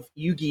of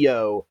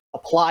Yu-Gi-Oh!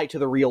 Apply to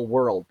the real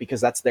world because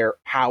that's their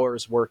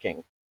powers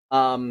working.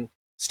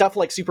 Stuff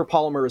like super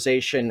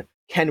polymerization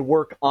can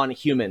work on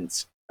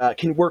humans.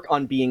 Can work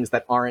on beings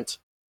that aren't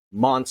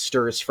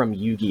monsters from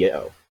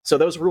Yu-Gi-Oh! So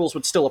those rules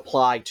would still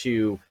apply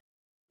to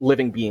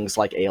living beings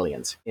like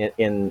aliens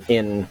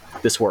in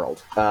this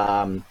world.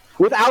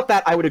 Without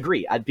that, I would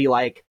agree. I'd be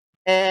like,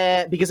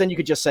 because then you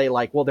could just say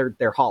like, well, they're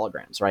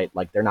holograms, right?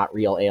 Like they're not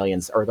real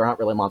aliens, or they're not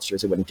really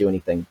monsters. It wouldn't do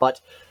anything.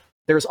 But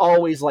there's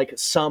always like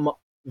some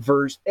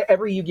version.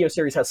 Every Yu-Gi-Oh!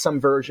 Series has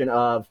some version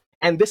of,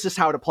 and this is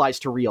how it applies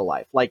to real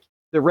life. Like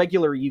the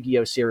regular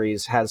Yu-Gi-Oh!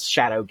 Series has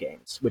Shadow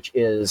Games, which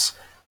is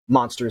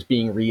monsters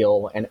being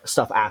real and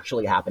stuff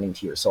actually happening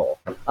to your soul.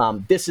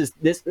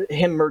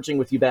 Him merging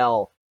with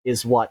Yubel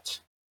is what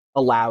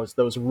allows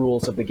those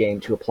rules of the game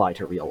to apply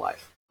to real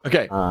life.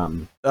 Okay.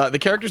 The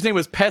character's name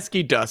was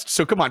Pesky Dust.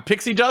 So come on,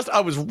 Pixie Dust. I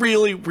was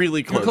really,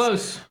 really close. You're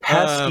close.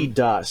 Pesky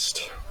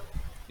Dust.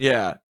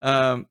 Yeah.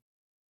 So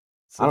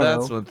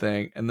that's one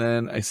thing. And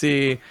then I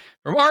see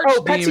from Arch.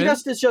 Oh, Pexy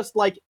Dust is just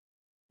like.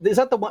 Is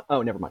that the one?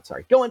 Oh, never mind.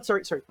 Sorry. Go on.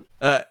 Sorry.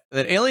 Then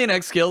Alien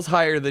X scales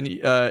higher than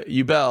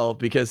Yubel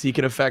because he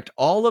can affect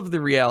all of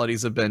the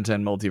realities of Ben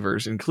 10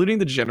 Multiverse, including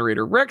the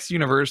Generator Rex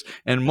universe,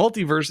 and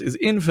Multiverse is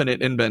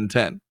infinite in Ben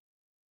 10.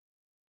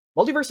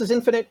 Multiverse is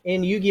infinite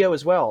in Yu-Gi-Oh!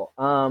 As well.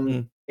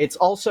 It's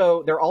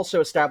also, they're also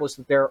established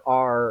that there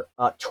are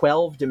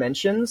 12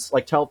 dimensions,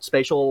 like 12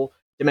 spatial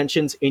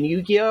dimensions in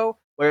Yu-Gi-Oh!,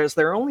 whereas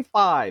there are only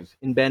 5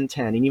 in Ben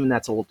 10, and even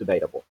that's a little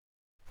debatable.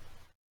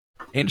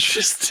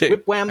 Interesting.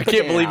 I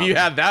can't believe you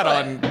had that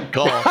on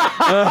call.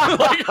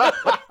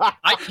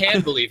 I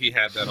can believe he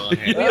had that on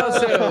hand. We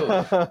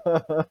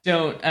also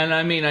don't, and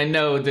I mean, I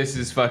know this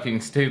is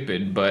fucking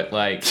stupid, but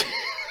like,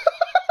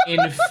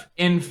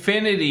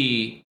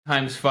 infinity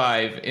times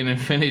 5 and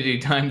infinity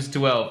times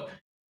 12,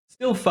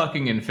 still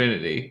fucking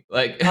infinity.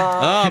 Like,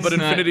 but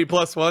infinity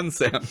plus 1,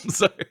 Sam.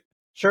 Sorry.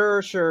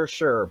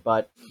 Sure,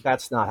 but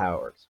that's not how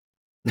it works.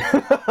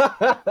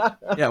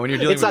 Yeah, when you're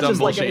dealing with dumb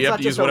bullshit, you have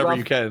to use whatever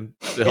you can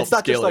to help it's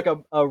not scale just like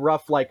a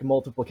rough like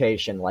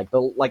multiplication. Like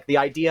the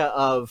idea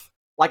of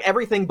like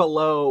everything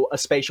below a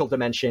spatial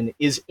dimension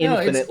is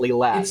infinitely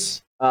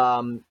less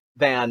than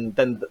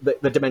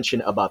the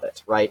dimension above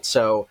it, right?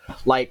 So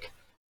like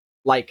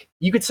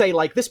you could say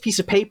like this piece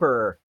of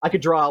paper, I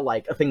could draw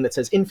like a thing that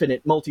says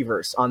infinite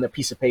multiverse on the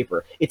piece of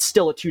paper. It's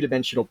still a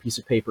two-dimensional piece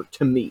of paper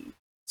to me.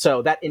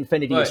 So that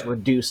infinity is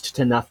reduced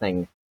to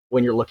nothing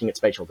when you're looking at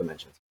spatial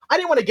dimensions. I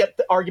didn't want to get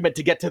the argument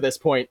to get to this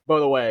point, by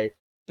the way.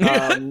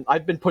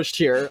 I've been pushed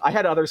here. I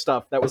had other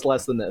stuff that was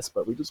less than this,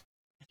 but we just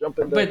jump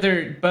into. But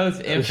they're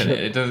both infinite.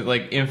 It doesn't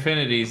like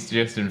infinity's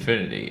just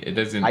infinity. It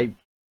doesn't.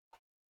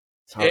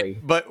 Sorry.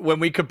 But when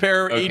we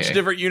compare each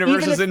different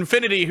universe's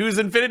infinity, whose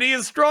infinity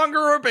is stronger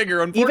or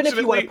bigger? Unfortunately, even if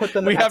you want to put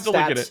them we have to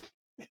look at it.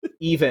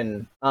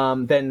 Even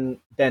then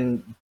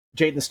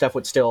Jaden Steph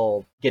would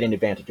still get an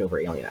advantage over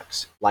Alien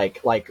X.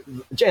 Like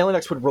Alien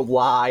X would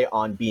rely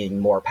on being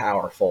more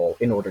powerful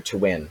in order to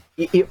win.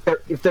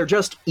 If they're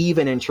just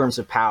even in terms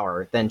of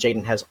power, then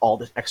Jaden has all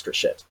this extra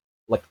shit,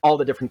 like all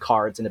the different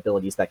cards and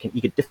abilities that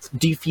you could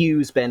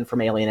defuse Ben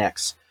from Alien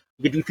X.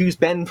 You could defuse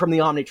Ben from the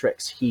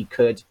Omnitrix. He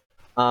could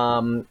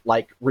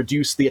like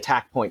reduce the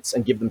attack points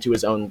and give them to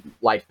his own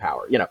life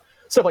power.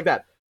 Stuff like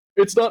that.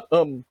 It's not.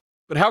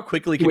 But how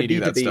quickly can you do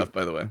that stuff?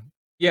 By the way.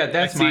 Yeah,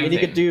 that's my thing. You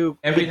could do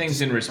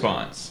everything's in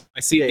response. I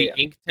see the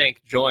ink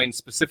tank joined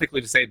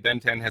specifically to say Ben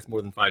 10 has more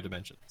than 5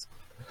 dimensions.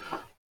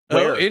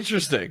 Oh,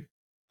 interesting.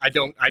 I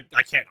can't.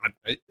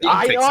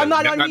 I'm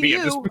not on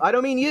you. I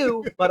don't mean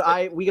you,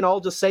 but we can all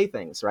just say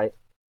things, right?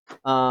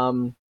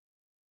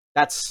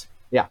 That's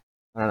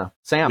I don't know.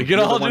 Sam, we can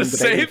all just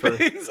say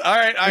things. All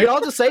right, we can all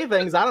just say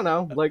things. I don't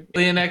know. Like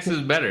Alien X is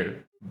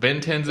better.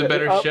 Ben 10's a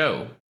better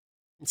show.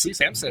 See,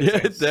 Sam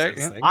said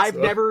I've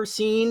never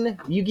seen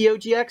Yu-Gi-Oh!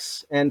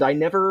 GX, and I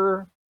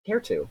never care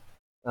to.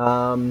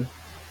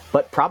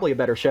 But probably a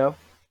better show.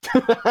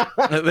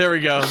 There we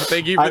go.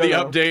 Thank you for the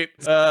update,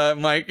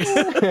 Mike.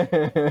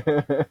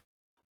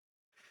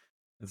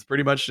 It's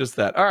pretty much just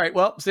that. All right,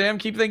 well, Sam,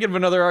 keep thinking of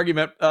another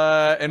argument.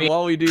 And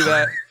while we do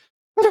that...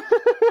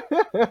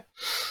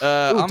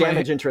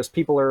 damage interest.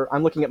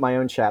 I'm looking at my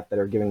own chat that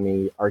are giving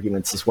me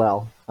arguments as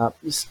well.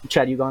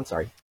 Chad, you gone?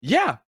 Sorry.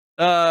 Yeah.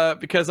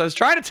 Because I was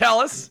trying to tell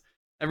us,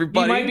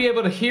 everybody... He might be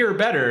able to hear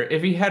better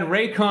if he had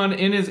Raycon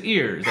in his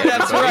ears.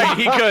 That's right,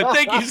 he could.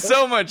 Thank you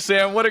so much,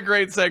 Sam. What a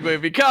great segue,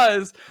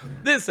 because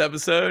this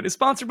episode is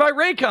sponsored by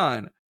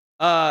Raycon.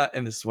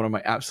 And this is one of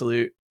my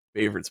absolute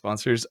favorite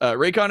sponsors.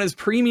 Raycon is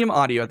premium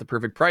audio at the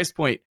perfect price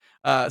point.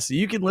 So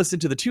you can listen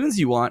to the tunes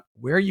you want,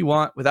 where you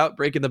want, without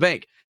breaking the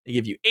bank. They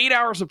give you 8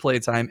 hours of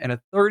playtime and a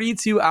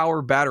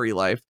 32-hour battery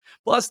life.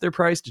 Plus, they're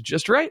priced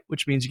just right,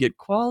 which means you get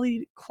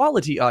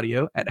quality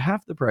audio at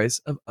half the price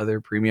of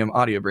other premium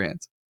audio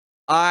brands.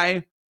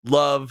 I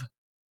love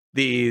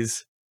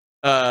these.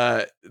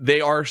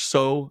 They are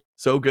so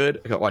good.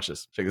 Okay, watch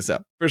this. Check this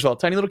out. First of all,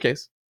 tiny little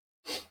case.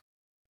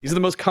 These are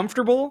the most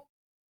comfortable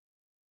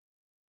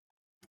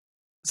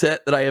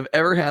set that I have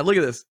ever had. Look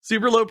at this.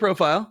 Super low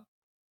profile.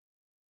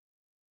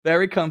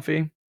 Very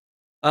comfy.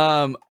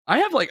 I've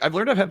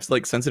learned I have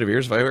like sensitive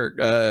ears. If I wear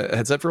a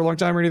headset for a long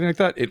time or anything like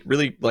that, it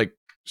really like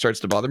starts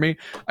to bother me.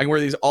 I can wear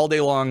these all day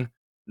long,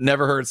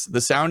 never hurts.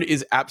 The sound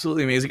is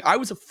absolutely amazing. I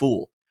was a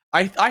fool.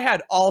 I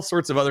had all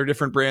sorts of other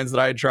different brands that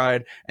I had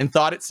tried and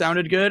thought it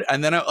sounded good,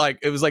 and then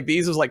it was like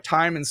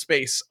time and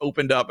space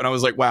opened up, and I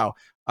was like, wow,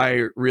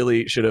 I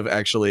really should have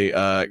actually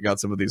got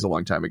some of these a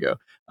long time ago.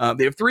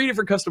 They have 3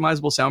 different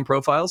customizable sound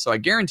profiles, so I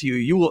guarantee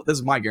you will. This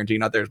is my guarantee,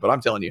 not theirs, but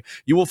I'm telling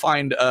you will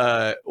find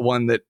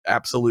one that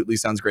absolutely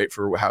sounds great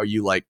for how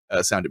you like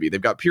sound to be. They've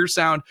got pure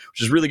sound,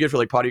 which is really good for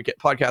like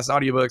podcasts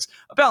and audiobooks.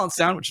 A balanced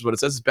sound, which is what it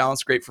says, is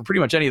balanced, great for pretty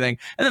much anything.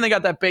 And then they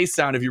got that bass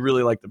sound if you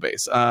really like the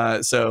bass.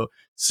 So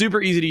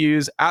super easy to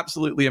use,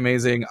 absolutely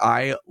amazing.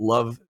 I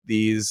love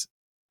these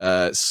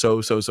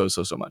so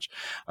much.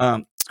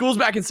 School's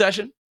back in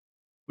session,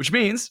 which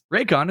means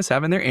Raycon is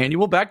having their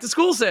annual back to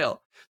school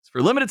sale. It's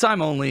for limited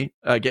time only.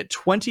 Get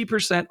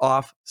 20%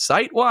 off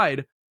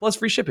site-wide plus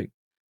free shipping.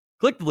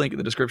 Click the link in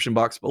the description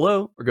box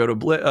below or go to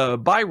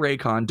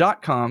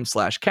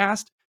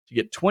buyraycon.com/cast to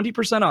get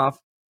 20% off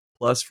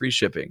plus free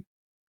shipping.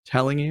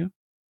 Telling you,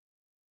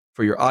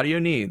 for your audio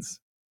needs,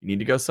 you need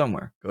to go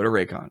somewhere. Go to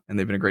Raycon, and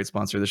they've been a great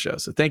sponsor of the show.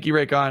 So thank you,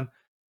 Raycon.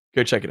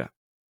 Go check it out.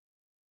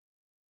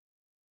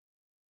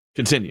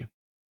 Continue.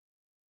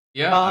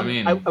 Yeah,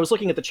 I was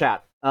looking at the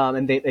chat,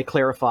 and they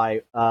clarify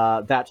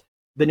that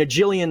the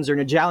Nigilians or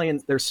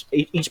Nigalians, there's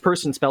each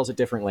person spells it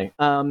differently,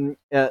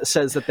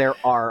 says that there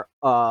are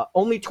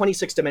only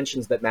 26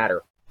 dimensions that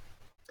matter.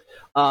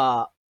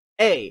 Sounds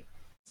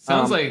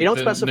like they don't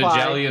the specify,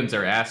 Nigalians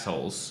are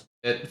assholes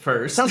at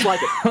first. Sounds like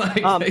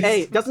it.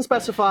 It doesn't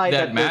specify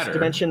that those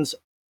dimensions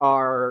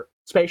are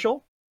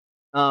spatial.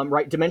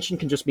 Right, dimension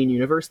can just mean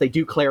universe. They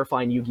do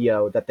clarify in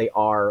Yu-Gi-Oh! That they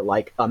are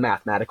like a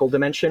mathematical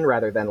dimension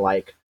rather than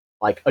like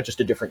just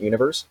a different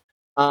universe.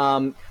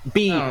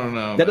 B,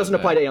 that doesn't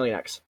apply to Alien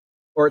X.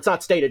 or it's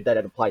not stated that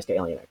it applies to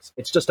Alien X.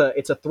 It's just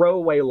it's a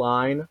throwaway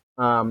line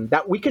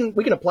that we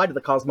can apply to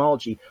the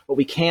cosmology, but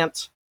we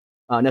can't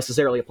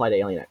necessarily apply to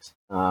Alien X.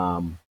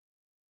 And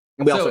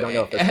we also don't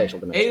know if there's spatial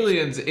dimensions.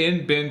 Aliens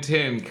in Ben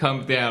 10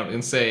 come down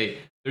and say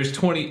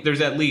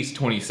there's at least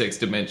 26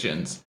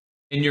 dimensions,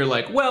 and you're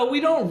like, well, we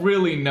don't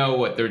really know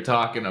what they're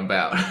talking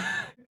about.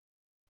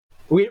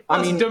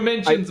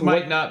 Dimensions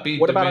might not be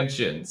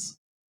dimensions.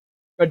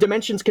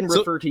 Dimensions can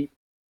refer to.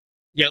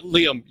 Yeah,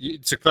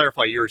 Liam, to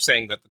clarify, you're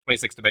saying that the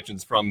 26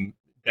 dimensions from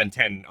Ben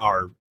 10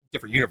 are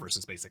different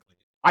universes, basically.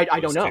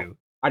 I don't know.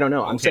 I don't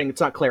know. I'm saying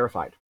it's not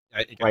clarified.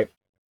 Right?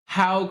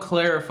 How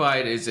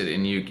clarified is it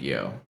in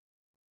Yu-Gi-Oh?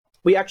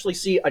 We actually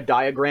see a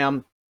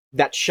diagram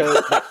that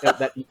shows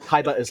that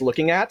Kaiba is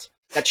looking at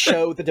that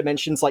show the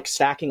dimensions like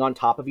stacking on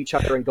top of each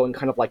other and going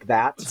kind of like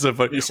that. So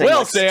funny. Well,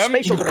 like, Sam,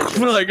 like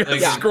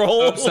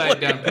scroll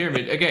upside down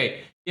pyramid.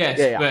 Okay,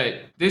 yes,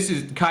 but this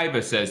is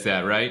Kaiba says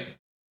that, right?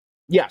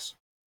 Yes.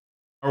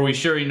 Are we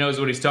sure he knows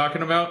what he's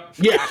talking about?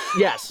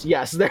 Yes.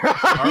 There.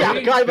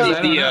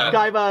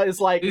 Kaiba is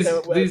like these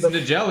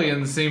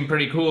Nigelians seem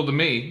pretty cool to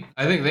me.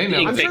 I think they know.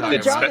 I'm sure the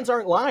Nigelians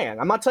aren't lying.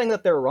 I'm not saying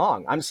that they're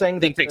wrong. I'm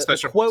saying that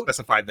the quote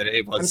specified that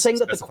it was. I'm saying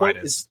that the quote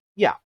is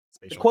the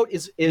quote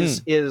is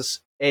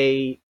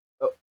a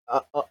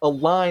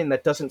line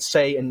that doesn't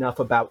say enough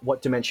about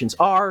what dimensions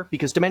are,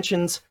 because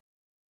dimensions.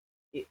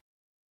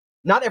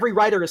 Not every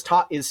writer is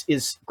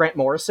Grant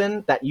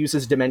Morrison that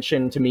uses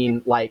dimension to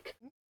mean like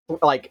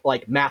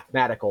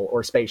mathematical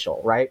or spatial,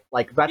 right?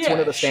 Like that's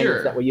one of the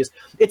standards that we use.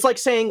 It's like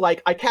saying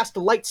like I cast a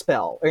light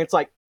spell, and it's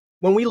like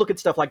when we look at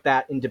stuff like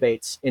that in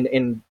debates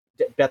in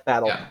Death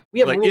Battle,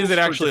 we have rules is it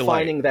actually for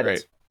defining that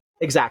it's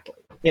exactly.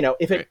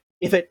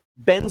 If it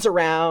bends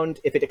around,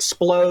 if it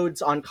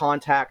explodes on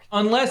contact,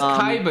 unless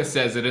Kaiba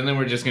says it, and then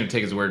we're just going to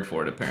take his word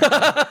for it.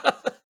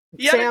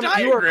 Apparently, Sam,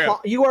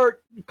 you are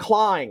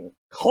clawing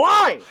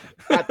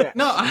at this.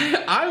 No,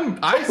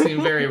 I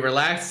seem very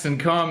relaxed and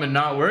calm and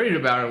not worried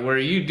about it. Where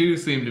you do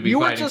seem to be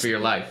fighting for your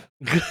life.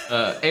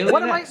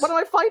 What am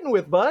I fighting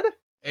with, bud?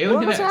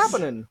 Alien What's X.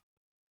 happening?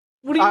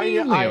 What do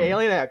you mean, Liam?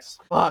 Alien X.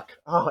 Fuck.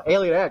 Oh,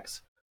 Alien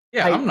X.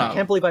 Yeah, I'm not. I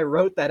can't believe I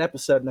wrote that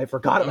episode and I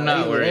forgot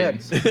about Alien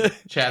X.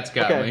 Chat's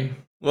got me.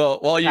 Well,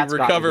 while you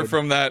recover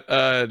from that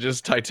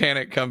just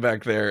Titanic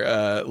comeback there,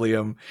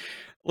 Liam,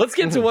 let's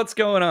get to what's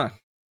going on.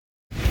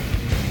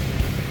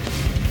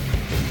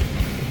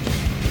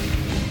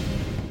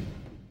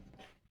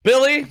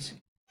 Billy,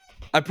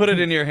 I put it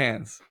in your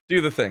hands.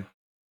 Do the thing.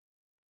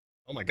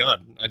 Oh my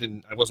god,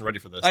 I wasn't ready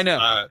for this. I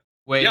know.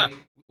 Wait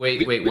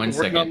 1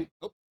 second.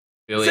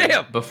 Billy,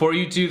 Sam! Before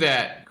you do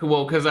that,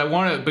 because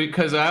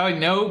I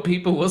know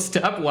people will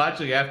stop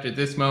watching after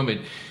this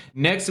moment.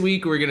 Next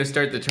week, we're going to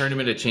start the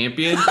Tournament of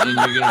Champions, and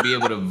you're going to be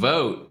able to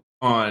vote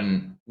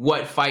on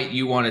what fight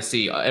you want to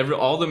see.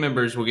 All the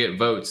members will get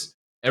votes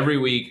every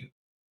week.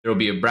 There will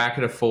be a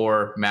bracket of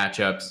 4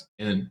 matchups,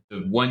 and the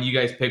one you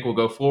guys pick will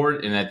go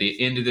forward. And at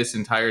the end of this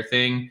entire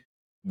thing,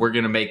 we're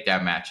going to make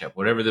that matchup.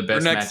 Whatever the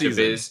best matchup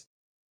is,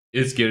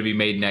 it's going to be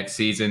made next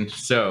season.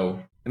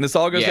 And this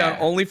all goes down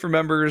only for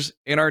members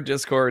in our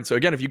Discord. So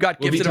again, if you got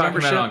gifted membership, we'll be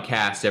talking about it on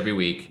Cast every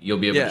week. You'll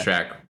be able to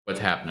track what's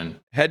happening.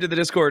 Head to the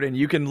Discord, and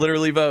you can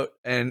literally vote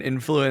and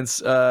influence,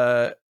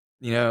 and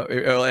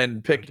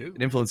pick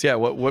and influence,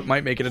 what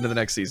might make it into the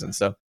next season.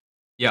 So,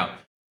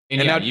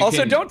 And now,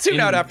 also, don't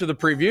tune out after the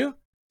preview.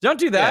 Don't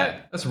do that.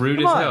 Yeah, that's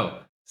rude as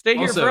hell. Stay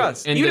here for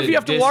us. Even if you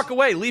have to walk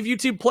away, leave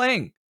YouTube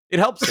playing. It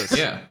helps us.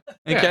 Yeah.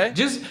 Okay.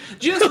 Just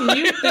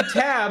mute the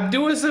tab.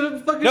 Do us a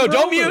fucking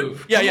don't mute.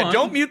 Move.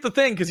 Don't mute the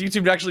thing because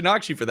YouTube actually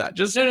knocks you for that.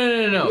 Just no.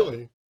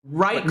 Really?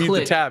 Right mute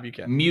click. The tab. You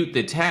can mute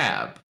the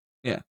tab.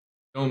 Yeah.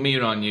 Don't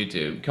mute on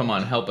YouTube. Come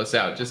on, help us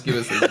out. Just give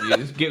us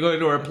go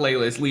to our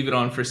playlist. Leave it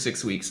on for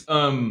 6 weeks.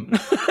 And you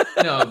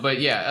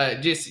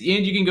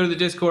can go to the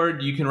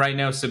Discord. You can right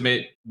now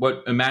submit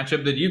what a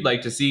matchup that you'd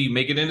like to see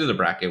make it into the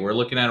bracket. We're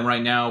looking at them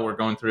right now. We're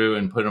going through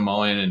and putting them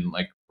all in, and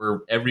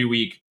every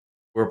week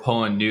we're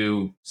pulling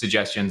new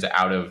suggestions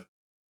out of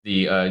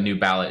the new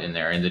ballot in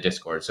there in the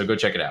Discord. So go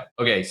check it out.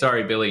 Okay,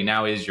 sorry, Billy.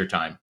 Now is your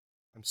time.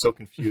 I'm so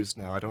confused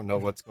now. I don't know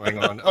what's going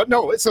on. Oh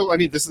no! So I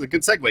mean, this is a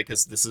good segue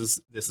because this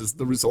is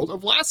the result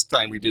of last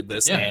time we did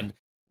this, and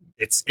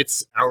it's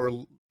our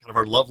kind of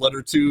our love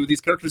letter to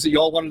these characters that you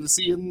all wanted to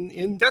see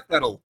in Death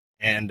Battle,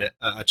 and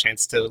a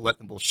chance to let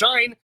them both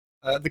shine.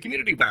 The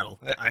community battle.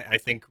 I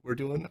think we're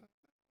doing a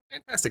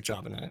fantastic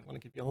job, and I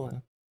want to give you all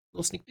a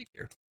little sneak peek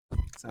here.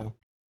 So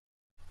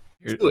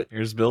let's do it.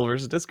 Here's Bill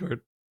versus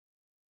Discord.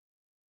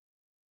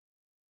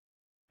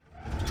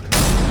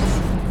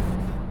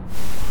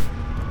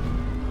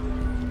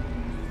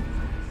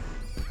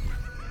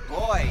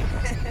 Boy,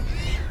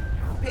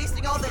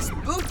 pasting all this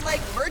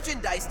bootleg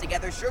merchandise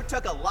together sure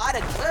took a lot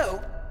of glue.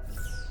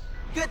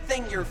 Good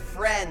thing your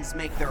friends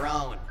make their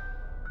own.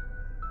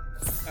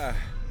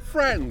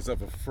 Friends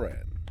of a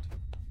friend.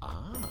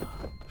 Ah,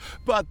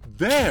 but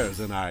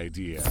there's an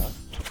idea.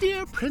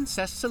 Dear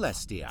Princess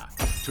Celestia,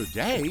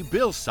 today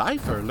Bill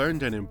Cipher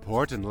learned an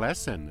important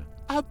lesson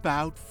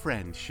about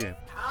friendship.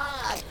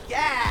 Ah,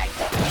 gag!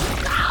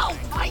 Ow,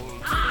 my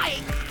eye!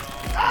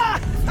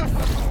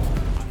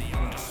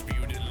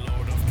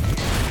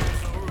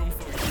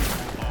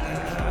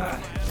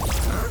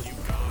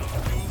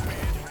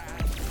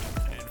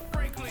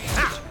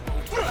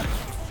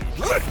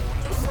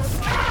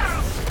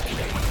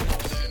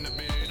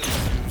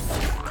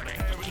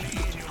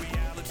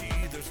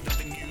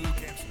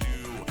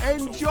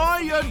 enjoy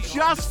your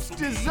just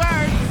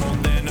desserts.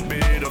 Then a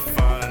bit of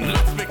fun.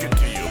 Let's make it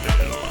to you, Bill.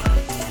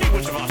 See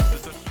which of us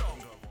is the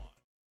stronger one.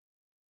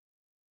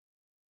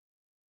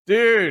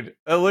 Dude,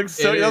 it looks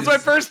so. That's my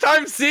first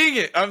time seeing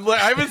it. I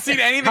haven't seen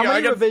anything. How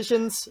many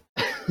revisions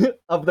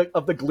of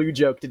the glue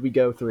joke did we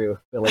go through,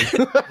 Billy?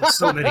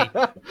 So many.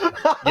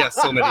 Yes,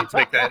 so many to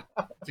make that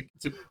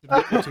to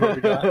what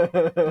we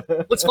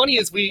got. What's funny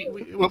is we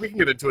can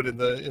get into it in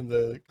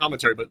the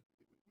commentary, but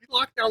we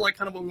locked down like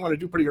kind of what we want to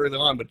do pretty early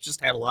on, but just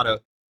had a lot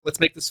of let's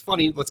make this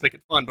funny, let's make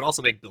it fun, but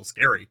also make Bill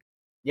scary.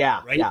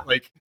 Yeah, right. Yeah.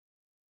 Like,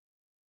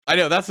 I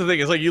know that's the thing.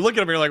 It's like you look at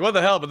him, and you're like, "What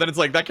the hell?" But then it's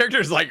like that character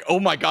is like, "Oh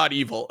my god,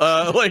 evil!"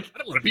 Like I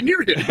don't want to be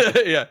near him.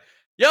 Yeah.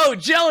 Yo,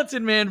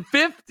 Gelatin Man,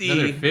 50.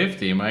 Another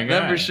 50, my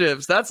God.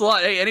 Memberships. That's a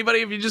lot. Hey, anybody,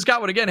 if you just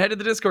got one again, head to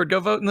the Discord. Go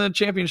vote in the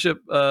championship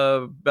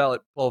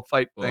ballot poll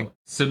fight thing.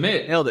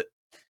 Submit. Nailed it.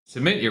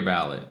 Submit your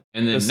ballot,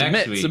 and then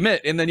next week, and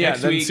then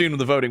then week, soon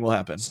the voting will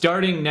happen.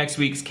 Starting next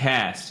week's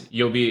cast,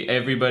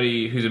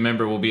 everybody who's a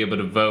member will be able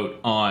to vote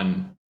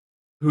on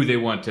who they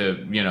want to,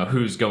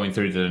 who's going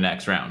through to the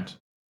next round.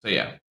 So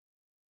yeah.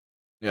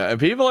 Yeah, and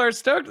people are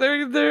stoked.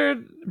 They're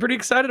pretty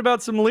excited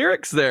about some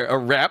lyrics there. A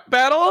rap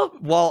battle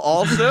while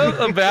also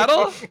a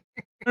battle. I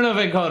don't know if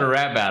I call it a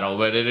rap battle,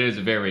 but it is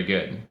very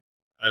good.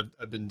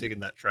 I've been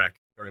digging that track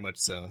very much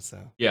so.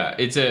 Yeah,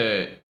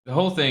 the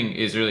whole thing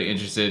is really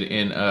interested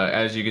in,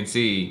 as you can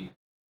see,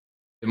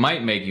 it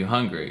might make you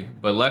hungry,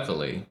 but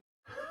luckily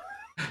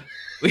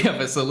we have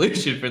a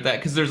solution for that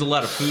because there's a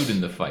lot of food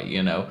in the fight,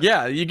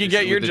 Yeah, you can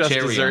get your just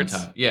desserts.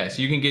 Yes,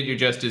 you can get your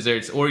just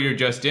desserts or your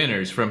just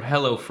dinners from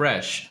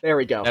HelloFresh. There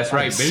we go. That's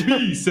right,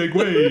 baby.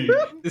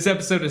 Segue. This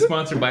episode is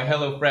sponsored by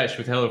HelloFresh.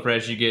 With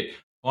HelloFresh, you get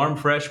farm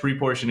fresh,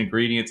 pre-portioned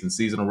ingredients and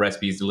seasonal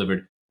recipes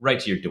delivered right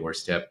to your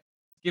doorstep.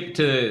 Skip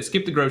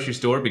the grocery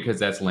store because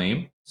that's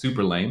lame,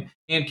 super lame,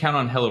 and count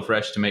on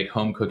HelloFresh to make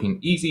home cooking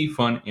easy,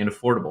 fun, and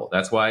affordable.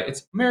 That's why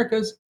it's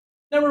America's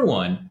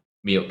 #1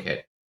 meal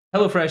kit.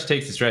 HelloFresh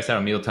takes the stress out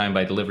of mealtime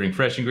by delivering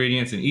fresh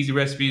ingredients and easy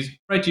recipes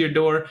right to your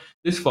door.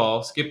 This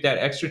fall, skip that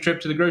extra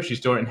trip to the grocery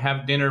store and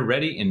have dinner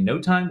ready in no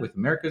time with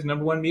America's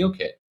 #1 meal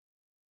kit.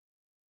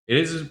 It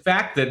is a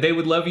fact that they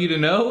would love you to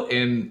know,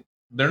 and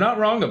they're not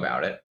wrong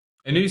about it.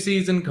 A new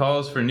season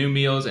calls for new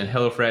meals, and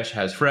HelloFresh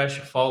has fresh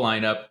fall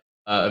lineup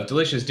of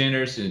delicious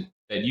dinners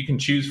that you can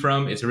choose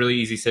from. It's a really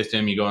easy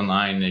system. You go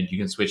online and you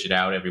can switch it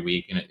out every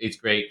week, and it's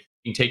great.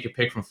 You can take your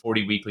pick from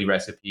 40 weekly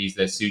recipes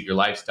that suit your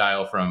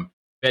lifestyle, from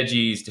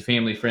veggies to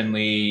family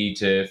friendly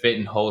to fit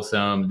and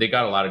wholesome. They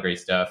got a lot of great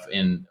stuff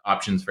and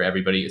options for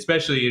everybody.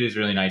 Especially, it is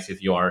really nice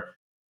if you are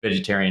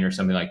vegetarian or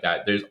something like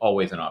that. There's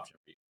always an option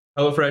for you.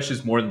 HelloFresh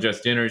is more than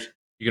just dinners.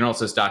 You can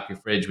also stock your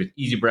fridge with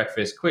easy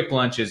breakfast, quick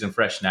lunches, and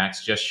fresh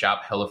snacks. Just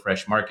shop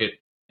HelloFresh Market.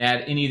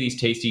 Add any of these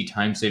tasty,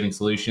 time-saving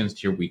solutions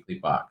to your weekly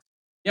box.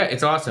 Yeah,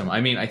 it's awesome. I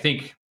mean, I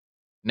think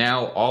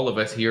now all of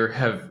us here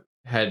have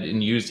had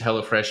and used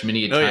HelloFresh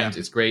many times. Yeah.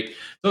 It's great. It's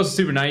also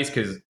super nice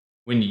because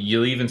when you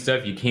leave and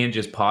stuff, you can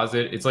just pause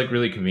it. It's like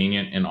really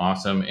convenient and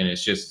awesome. And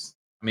it's just,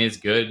 it's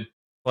good.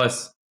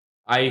 Plus,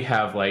 I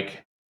have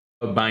like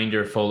a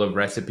binder full of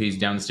recipes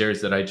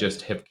downstairs that I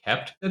just have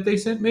kept that they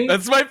sent me.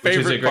 That's my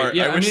favorite part.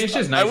 Yeah, it's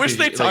just nice. I wish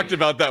they talked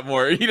about that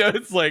more.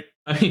 It's like,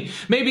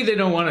 maybe they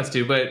don't want us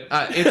to, but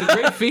it's a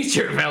great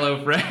feature of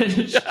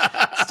HelloFresh.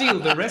 Steal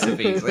the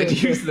recipes and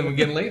use them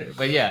again later.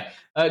 But yeah,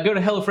 go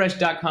to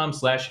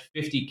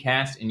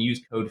HelloFresh.com/50cast and use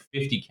code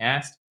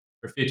 50cast.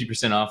 For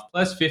 50% off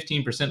plus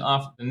 15%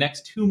 off the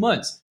next 2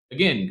 months.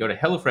 Again, go to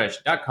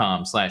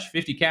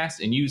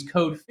HelloFresh.com/50cast and use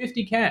code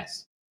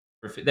 50cast.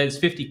 That is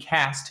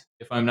 50cast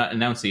if I'm not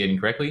enunciating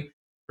correctly.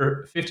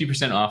 For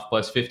 50% off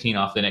plus 15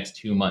 off the next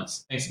 2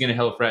 months. Thanks again to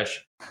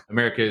HelloFresh,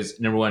 America's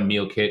 #1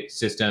 meal kit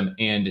system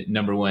and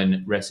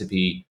 #1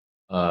 recipe.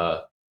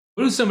 What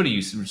does somebody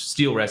you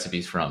steal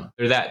recipes from?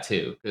 They're that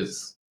too,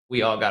 because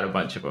we all got a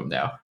bunch of them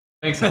now.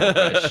 Thanks,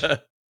 HelloFresh.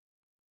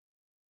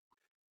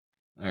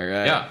 All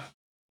right. Yeah.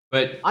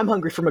 But I'm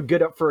hungry for a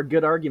good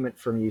argument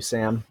from you,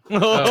 Sam.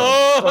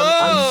 Oh.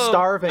 I'm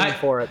starving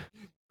for it.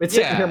 It's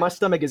sitting here. My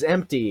stomach is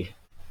empty.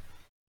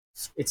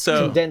 It's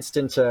condensed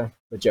into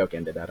the joke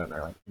ended. I don't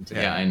know.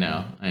 Yeah, I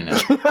know.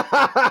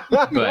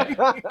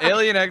 But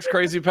Alien X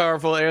crazy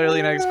powerful,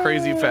 Alien X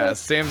crazy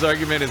fast. Sam's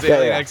argument is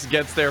Alien X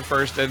gets there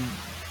first, and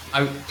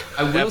I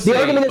will say the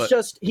argument is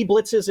just he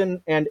blitzes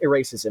and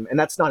erases him, and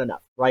that's not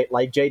enough, right?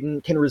 Like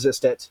Jaden can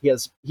resist it. He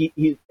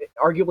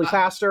arguably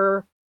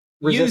faster.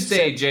 You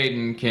say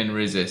Jaden can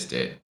resist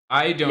it.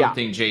 I don't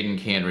think Jaden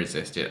can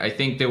resist it. I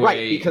think the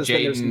way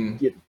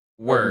Jaden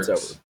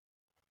works.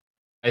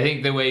 I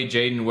think the way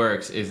Jaden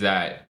works is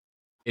that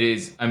it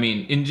is.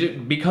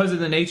 Because of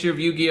the nature of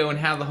Yu-Gi-Oh and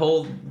how the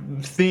whole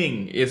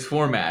thing is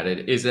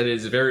formatted, is that it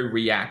is very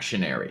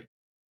reactionary.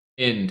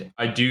 And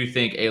I do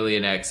think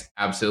Alien X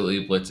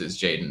absolutely blitzes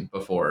Jaden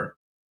before.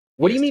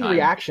 What do you mean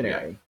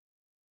reactionary?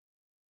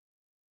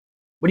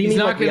 What do you mean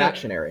like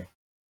reactionary?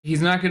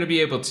 He's not going to be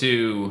able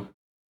to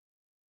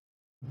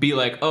be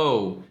like,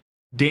 oh,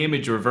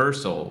 damage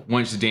reversal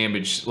once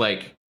damage,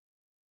 like,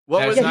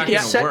 What was That's Yeah, not you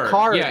can gonna set work.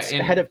 cards Yeah, and-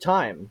 ahead of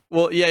time.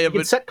 Well, yeah, You can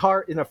but set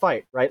card in a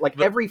fight, right? Like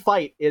But- every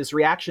fight is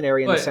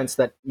reactionary in the But sense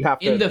that you have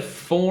to. In the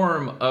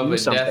form of do a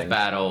something. death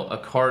battle, a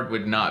card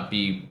would not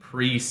be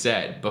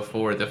preset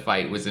before the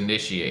fight was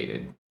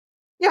initiated.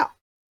 Yeah,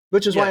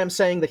 which is why Yeah. I'm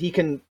saying that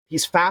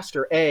he's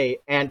faster,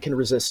 and can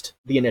resist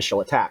the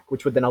initial attack,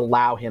 which would then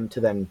allow him to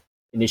then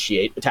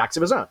initiate attacks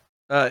of his own.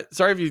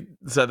 sorry if you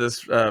said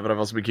this, but I've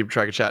also been keeping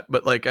track of chat.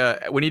 But like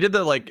when he did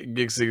the like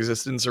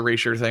existence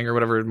erasure thing or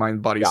whatever,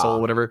 mind, body, Yeah. soul,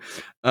 whatever.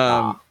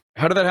 How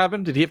did that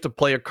happen? Did he have to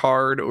play a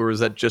card, or was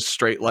that just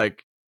straight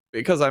like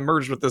because I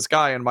merged with this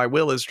guy and my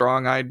will is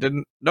strong? I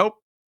didn't. Nope.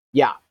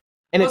 Yeah,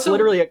 and it's Also-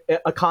 literally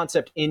a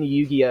concept in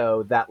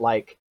Yu-Gi-Oh that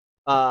like,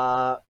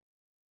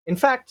 in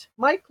fact,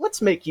 Mike,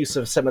 let's make use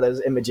of some of those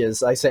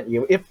images I sent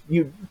you. If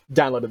you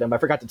downloaded them, I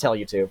forgot to tell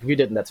you to. If you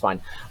didn't, that's fine.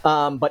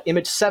 But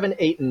image 7,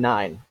 8, and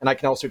 9, and I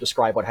can also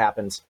describe what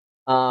happens.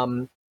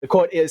 The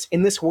quote is,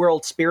 "In this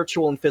world,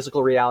 spiritual and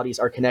physical realities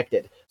are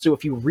connected. So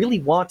if you really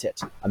want it,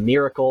 a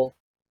miracle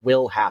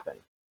will happen."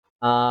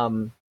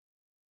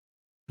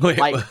 Wait,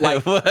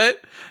 Like- what?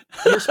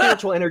 Your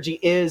spiritual energy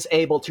is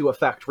able to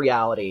affect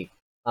reality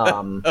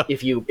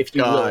if you will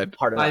God.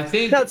 hard enough. I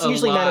think No, it's a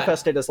usually lot-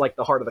 manifested as like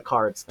the heart of the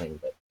cards thing,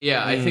 but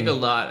Yeah, I think a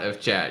lot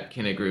of chat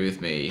can agree with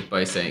me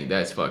by saying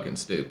that's fucking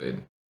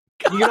stupid.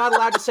 you're not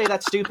allowed to say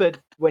that's stupid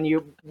when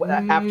you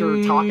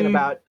after talking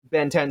about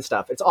Ben 10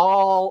 stuff. It's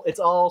all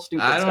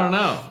stupid I stuff. don't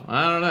know.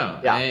 I don't know.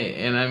 Yeah.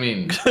 And I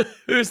mean,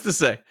 Who's to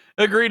say?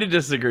 Agree to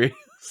disagree.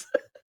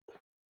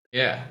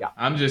 yeah, Yeah.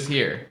 I'm just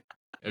here.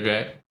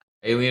 Okay,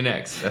 Alien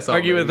X. That's all.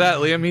 Argue with baby. that,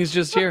 Liam. He's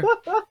just here.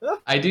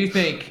 I do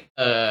think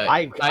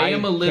I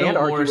am a little can't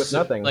argue more with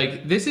nothing.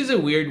 like this is a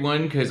weird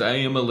one because I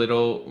am a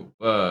little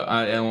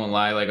I won't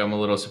lie, like I'm a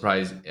little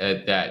surprised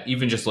at that,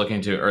 even just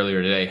looking to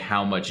earlier today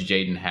how much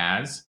Jaden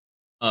has.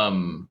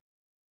 And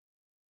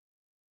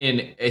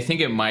I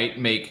think it might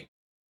make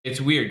it's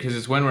weird because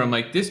it's one where I'm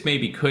like, this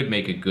maybe could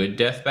make a good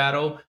death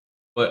battle,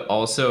 but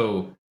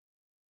also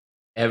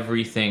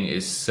everything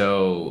is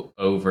so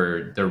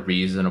over the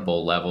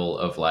reasonable level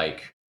of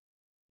like,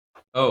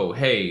 oh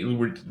hey,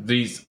 we're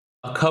these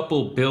a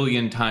couple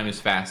billion times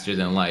faster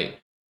than light.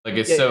 Like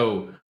it's Yeah,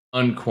 so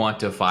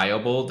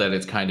unquantifiable that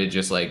it's kind of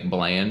just like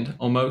bland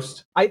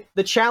almost.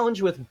 The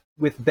challenge with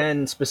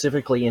Ben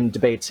specifically in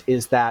debates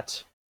is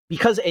that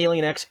because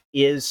Alien X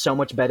is so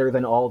much better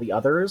than all the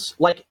others,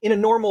 like in a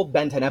normal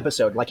Ben 10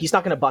 episode, like he's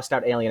not going to bust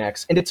out Alien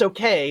X, and it's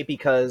okay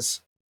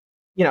because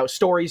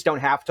stories don't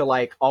have to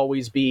like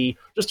always be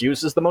just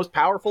used as the most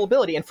powerful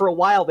ability. And for a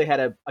while they had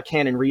a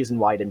canon reason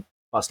why I didn't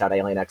bust out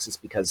Alien X is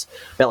because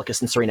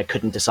Bellicus and Serena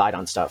couldn't decide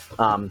on stuff.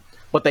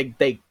 But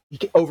they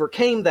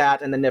overcame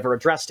that and then never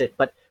addressed it.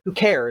 But who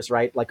cares,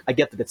 right? Like I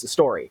get that it's a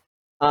story.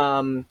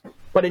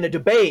 But in a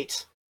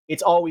debate,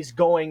 it's always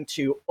going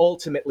to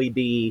ultimately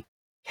be,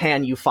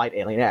 can you fight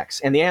Alien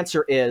X? And the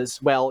answer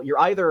is, well, you're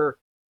either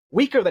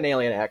weaker than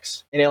Alien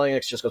X, and Alien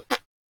X just goes,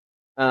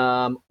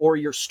 or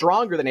you're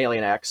stronger than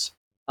Alien X,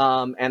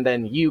 and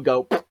then you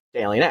go to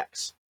Alien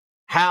X.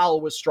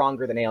 Hal was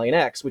stronger than Alien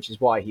X, which is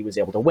why he was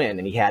able to win,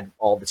 and he had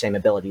all the same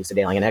abilities that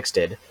Alien X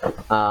did,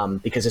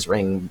 because his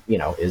ring,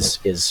 is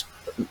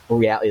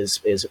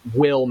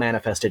will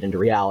manifested into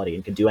reality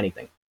and can do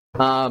anything.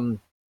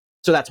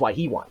 So that's why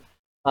he won.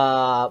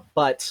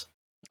 But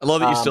I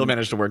love that you still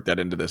managed to work that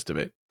into this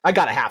debate. I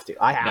have to.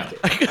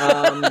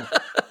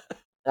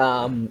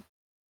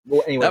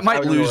 Well, anyways, That might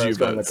I don't know lose where I you was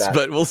going with votes, that.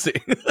 but we'll see.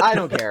 I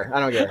don't care.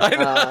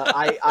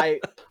 I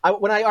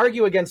when I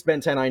argue against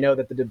Ben 10, I know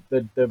that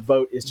the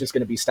vote is just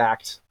going to be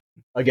stacked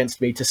against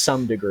me to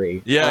some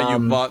degree. Yeah, you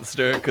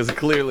monster, because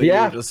clearly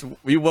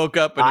you woke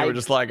up and you were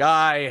just like,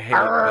 I hate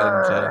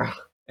Ben 10.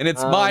 And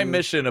it's my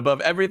mission above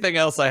everything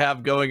else I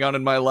have going on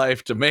in my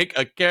life to make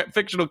a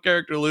fictional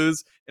character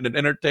lose in an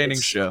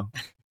entertaining show.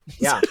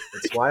 Yeah,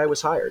 it's why I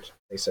was hired.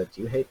 They said,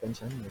 "Do you hate Ben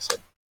 10?" And I said,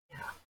 "Yeah,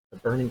 the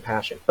burning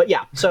passion." But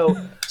yeah, so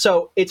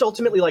it's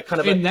ultimately like kind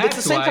of And it's the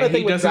that's same why kind of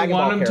thing he with doesn't Dragon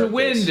Ball want him to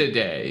win characters.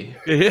 today.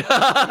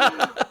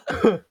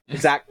 Yeah.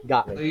 Zach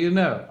got So me. you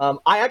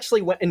know. I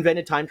actually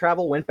invented time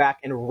travel, went back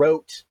and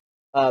wrote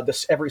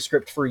every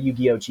script for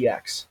Yu-Gi-Oh!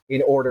 GX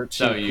in order to.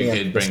 So you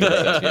could bring this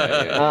up.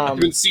 Yeah. You've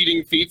been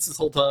seeding feats this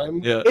whole time.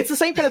 Yeah. It's the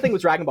same kind of thing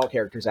with Dragon Ball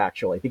characters,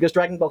 actually, because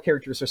Dragon Ball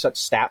characters are such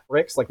stat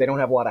bricks. Like they don't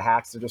have a lot of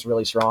hacks; they're just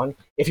really strong.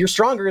 If you're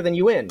stronger, then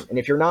you win, and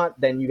if you're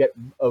not, then you get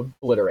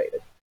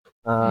obliterated.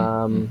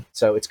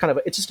 So it's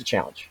it's just a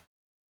challenge.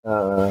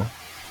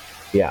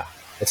 Yeah,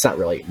 it's not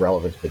really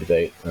relevant to the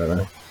debate. I don't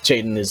know.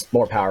 Jaden is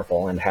more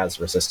powerful and has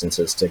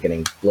resistances to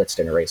getting blitzed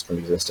and erased from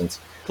existence.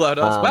 Cloud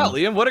us. Wow,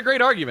 Liam, what a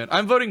great argument.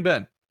 I'm voting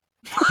Ben.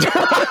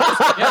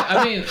 Yeah,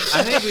 I mean,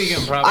 I think we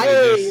can probably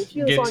just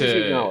get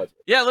to.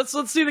 Yeah, let's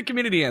see the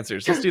community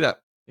answers. Let's do that.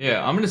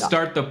 Yeah, I'm gonna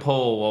start the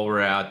poll while we're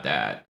at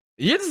that.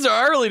 It's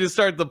early to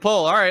start the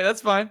poll. All right,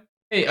 that's fine.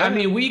 Hey, I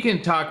mean, we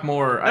can talk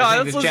more. No, I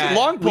think let's the chat,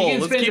 long poll. We can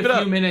Let's spend keep a it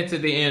few up. minutes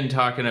at the end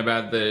talking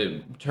about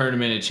the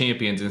Tournament of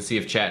Champions and see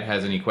if chat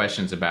has any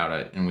questions about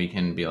it, and we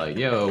can be like,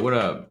 "Yo, what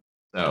up?"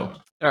 So,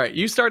 All right,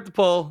 you start the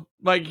poll.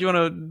 Mike, you want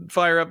to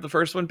fire up the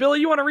first one? Billy,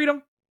 you want to read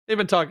them? They've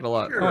been talking a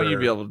lot. I want you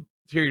to be able to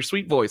hear your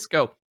sweet voice.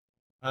 Go.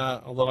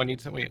 Although I need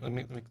to wait. Let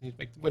me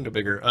make the window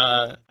bigger.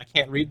 I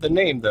can't read the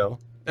name though.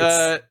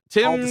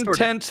 Tim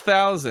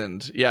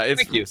 10,000. Yeah,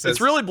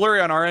 it's really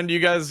blurry on our end. You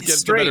guys get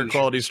the better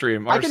quality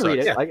stream. I can read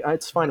it. Yeah.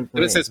 It's fine.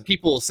 And it says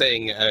people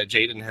saying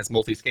Jaden has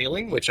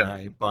multi-scaling, which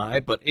I buy,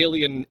 but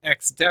Alien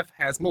X Def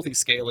has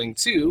multi-scaling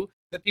too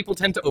that people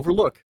tend to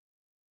overlook.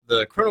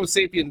 The Chrono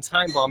Sapien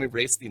time bomb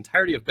erased the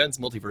entirety of Ben's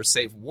multiverse,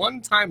 save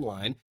one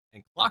timeline,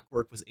 and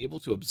Clockwork was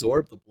able to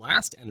absorb the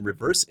blast and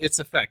reverse its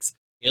effects.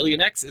 Alien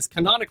X is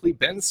canonically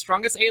Ben's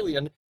strongest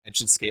alien and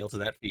should scale to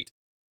that feat.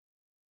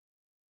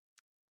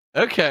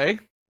 Okay.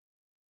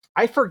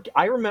 I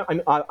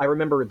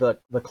remember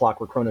the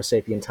Clockwork Chrono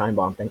Sapien time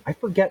bomb thing. I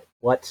forget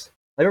what.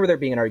 I remember there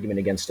being an argument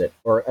against it,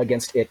 or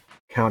against it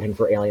counting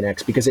for Alien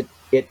X, because it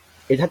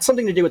had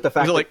something to do with the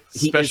fact that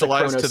he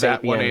specialized is a to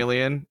that one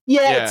alien.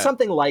 Yeah, it's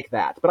something like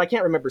that, but I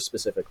can't remember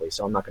specifically,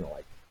 so I'm not going to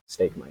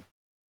stake my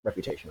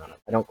reputation on it.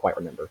 I don't quite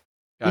remember.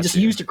 Gotcha. He just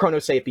used a Chrono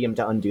Sapien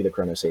to undo the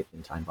Chrono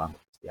Sapien time bomb.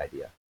 That's the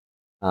idea.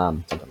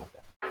 Something like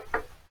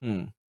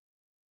that.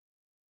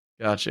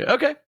 Gotcha.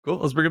 Okay, cool.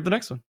 Let's bring up the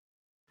next one.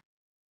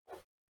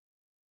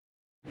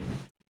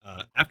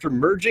 After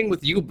merging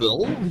with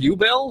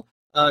Ubel,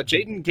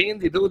 Jaden gained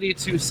the ability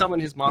to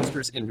summon his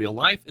monsters in real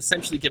life,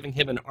 essentially giving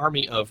him an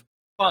army of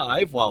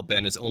 5, while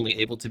Ben is only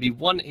able to be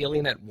 1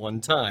 alien at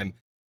one time.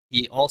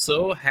 He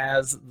also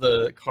has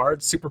the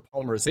card Super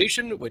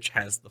Polymerization, which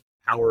has the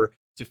power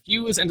to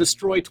fuse and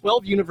destroy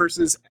 12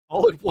 universes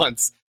all at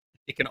once.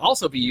 It can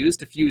also be used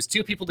to fuse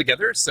 2 people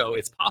together, so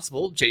it's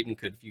possible Jaden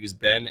could fuse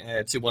Ben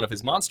to one of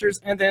his monsters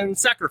and then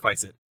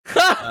sacrifice it.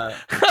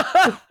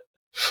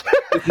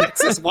 With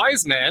Nexus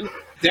Wise Man,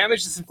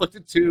 damage is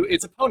inflicted to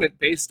its opponent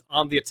based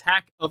on the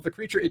attack of the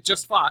creature it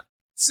just fought.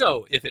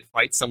 So, if it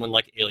fights someone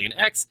like Alien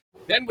X,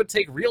 Ben would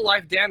take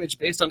real-life damage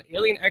based on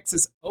Alien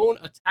X's own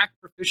attack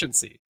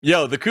proficiency.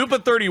 Yo, the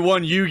Koopa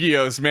 31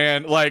 Yu-Gi-Ohs,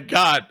 man. Like,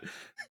 God.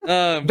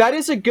 That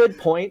is a good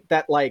point,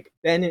 that,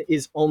 Ben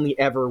is only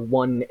ever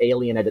 1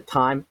 alien at a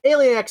time.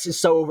 Alien X is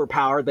so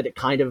overpowered that it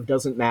kind of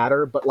doesn't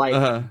matter, but,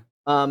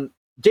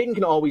 Jaden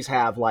can always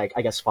have, I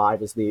guess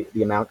 5 is the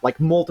amount,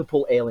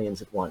 multiple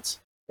aliens at once.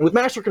 And with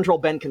Master Control,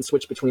 Ben can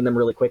switch between them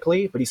really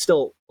quickly, but he's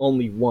still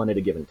only 1 at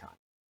a given time.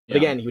 But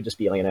again, he would just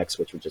be Alien X,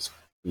 which would just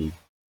be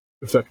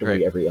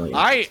effectively every alien.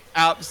 I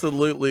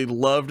absolutely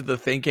loved the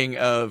thinking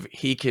of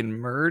he can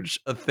merge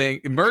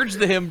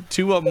him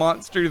to a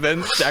monster,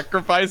 then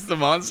sacrifice the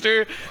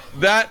monster.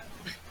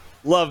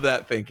 Love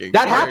that thinking.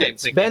 That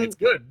happens. Ben, it's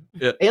good.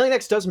 Yeah. Alien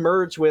X does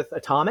merge with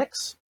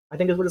Atomics, I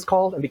think is what it's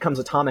called, and becomes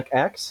Atomic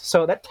X.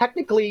 So that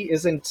technically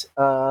isn't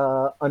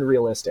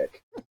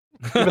unrealistic.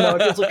 Even though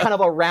it feels kind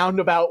of a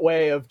roundabout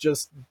way of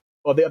just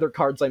the other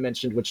cards I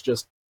mentioned, which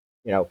just,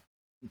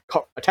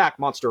 attack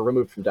monster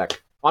removed from deck.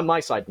 On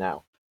my side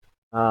now.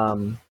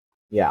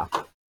 Yeah.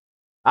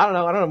 I don't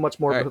know much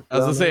more. Right. I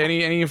was gonna say,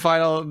 any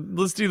final,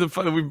 let's do the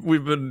final.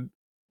 We've been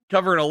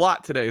covering a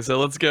lot today, so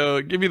let's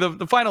go. Give me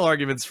the final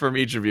arguments from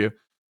each of you.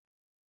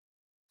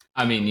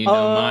 I mean, you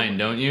know mine,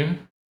 don't you?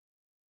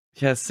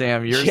 Yes,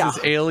 Sam. Yours is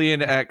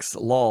Alien X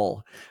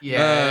lol.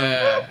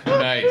 Yeah.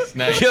 Nice.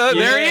 Yeah,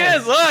 there he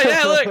is. Oh,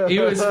 yeah, look. He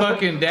was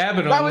fucking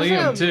dabbing on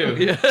Liam, too.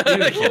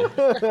 Yeah.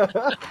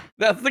 Beautiful.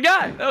 That's the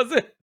guy. That was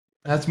it.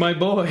 That's my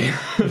boy.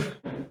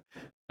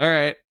 All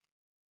right.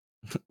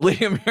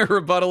 Liam, your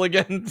rebuttal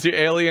again to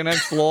Alien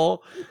X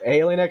lol.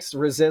 Alien X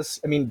resists,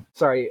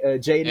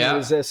 Jaden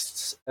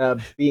resists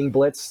being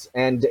blitzed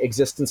and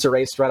existence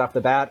erased right off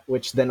the bat,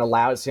 which then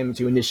allows him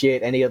to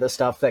initiate any of the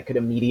stuff that could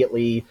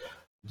immediately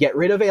get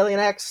rid of Alien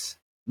X,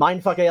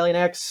 mindfuck Alien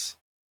X,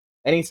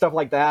 any stuff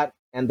like that,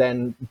 and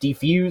then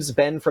defuse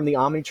Ben from the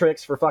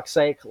Omnitrix, for fuck's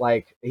sake.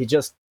 He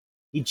has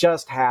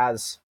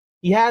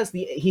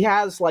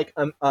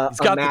a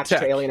match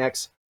to Alien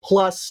X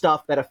plus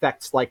stuff that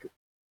affects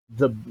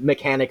the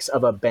mechanics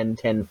of a Ben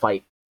 10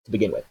 fight to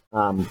begin with.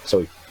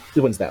 So he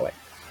wins that way.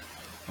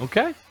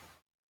 Okay.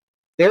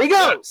 There he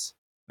goes!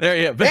 There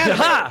you go.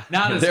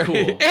 Not as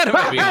cool.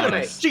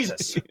 Anime!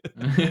 Jesus!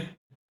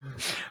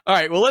 All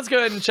right, well, let's go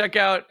ahead and check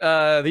out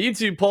the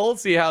YouTube poll,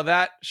 see how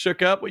that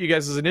shook up, what you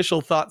guys'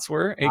 initial thoughts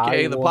were,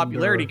 aka the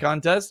popularity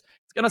contest.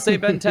 It's going to say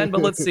Ben 10,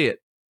 but let's see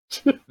it.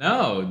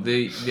 No,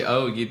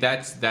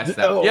 that's that.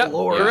 Oh, yep,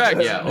 Lord.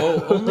 correct. Yeah,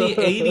 only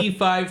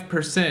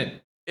 85%.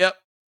 Yep.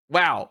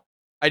 Wow.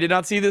 I did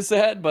not see this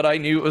ahead, but I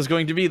knew it was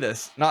going to be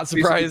this. Not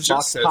surprised.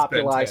 Just says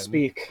Populi Ben 10.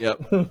 speak.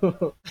 Yep.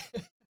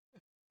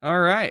 All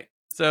right.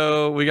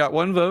 So we got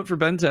 1 vote for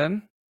Ben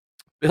 10.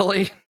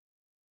 Billy.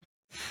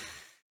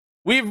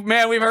 We've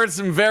heard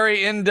some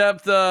very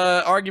in-depth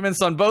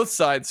arguments on both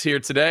sides here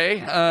today.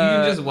 You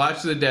can just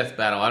watch the death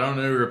battle. I don't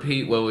need to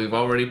repeat what we've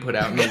already put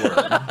out in the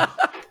world.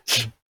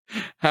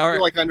 I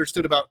feel like I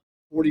understood about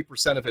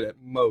 40% of it at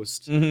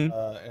most,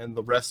 Mm-hmm. and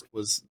the rest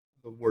was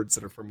the words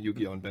that are from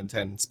Yu-Gi-Oh! And Ben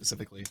 10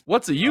 specifically.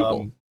 What's a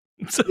Yubel?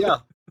 Yeah.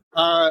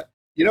 I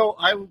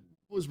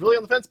was really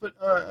on the fence, but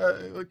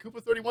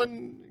Koopa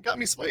 31 got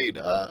me swayed.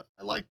 I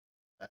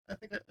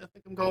think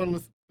I'm going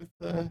with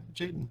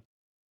Jaden.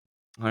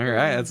 All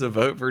right, that's a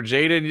vote for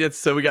Jaden.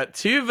 So we got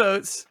 2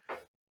 votes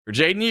for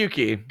Jaden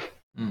Yuki.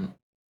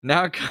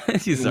 Now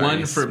he's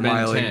one for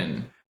Ben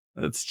 10.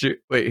 That's true.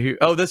 Wait, who?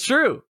 Oh, that's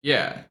true.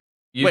 Yeah.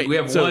 Wait, we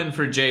have 1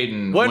 for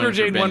Jaden. One for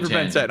Jaden, 1 for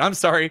Ben 10. I'm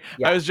sorry.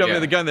 Yeah. I was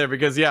jumping the gun there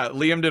because,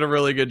 Liam did a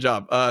really good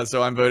job.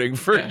 So I'm voting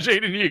for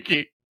Jaden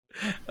Yuki.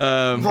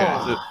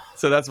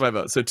 So that's my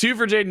vote. So 2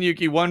 for Jaden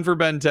Yuki, 1 for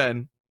Ben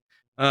 10.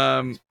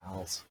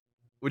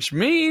 Which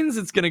means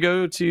it's going to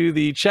go to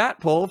the chat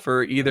poll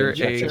for either a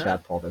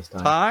chat poll this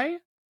time. tie.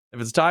 If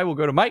it's a tie, we'll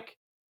go to Mike.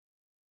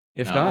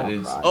 If not,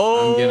 I'm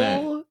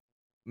gonna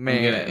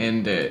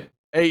end it.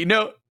 Hey,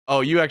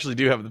 you actually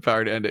do have the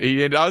power to end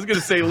it. I was going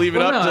to say leave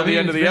it up until the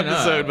end of the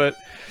episode, but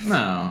no.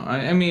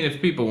 I mean,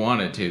 if people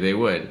wanted to, they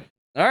would.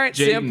 All right,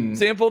 Sam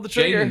pulled the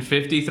trigger.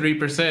 Jaden,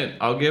 53%.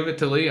 I'll give it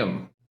to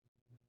Liam.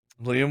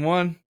 Liam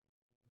won.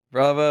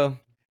 Bravo.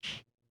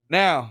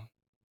 Now.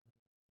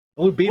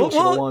 Blue Beetle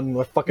should have won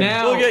with fucking.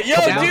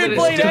 Dude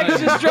Blade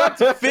X just dropped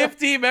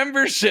 50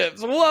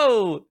 memberships.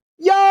 Whoa.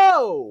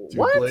 Yo!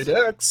 What? Blade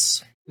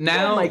X.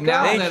 Now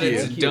that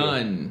it's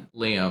done,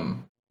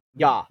 Liam.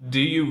 Yeah. Do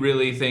you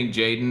really think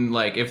Jaden,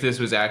 like, if this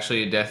was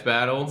actually a death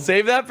battle?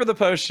 Save that for the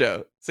post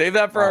show. Save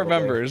that for our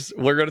members.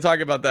 We're going to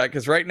talk about that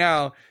because right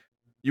now,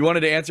 you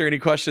wanted to answer any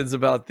questions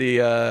about the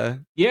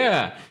thing.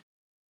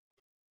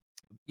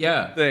 Like, you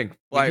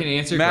can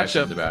answer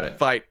questions about it.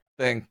 Fight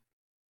thing.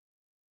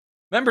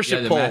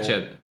 Membership the poll.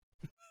 Matchup.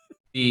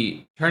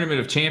 The Tournament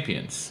of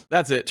Champions.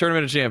 That's it.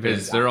 Tournament of Champions.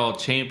 Because they're all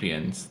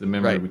champions.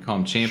 Remember, we call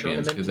them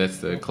champions because that's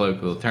the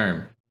colloquial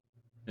term.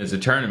 It's a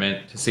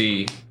tournament to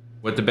see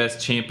what the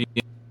best champion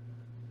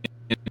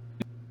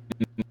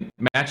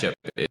matchup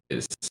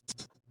is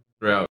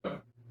throughout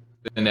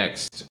the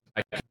next.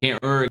 I can't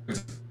remember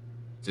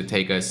to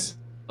take us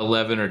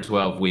 11 or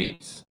 12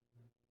 weeks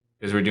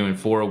because we're doing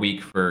 4 a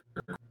week for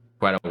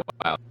quite a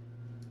while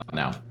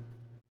now.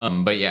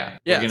 But we're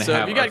gonna so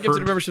have if you got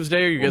gifted memberships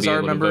today, or you guys are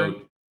a member.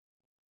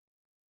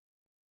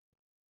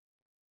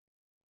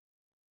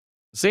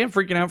 Sam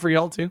freaking out for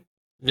y'all too.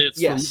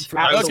 Yes.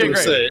 I was going to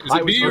say, is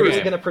it me or is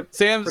it?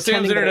 Sam's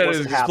internet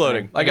is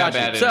exploding. I got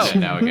you. So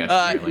now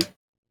I guess.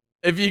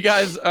 if you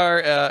guys are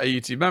a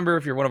YouTube member,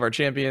 if you're one of our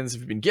champions,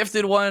 if you've been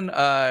gifted one,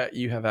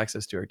 you have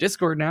access to our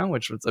Discord now,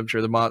 which I'm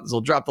sure the mods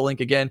will drop the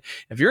link again.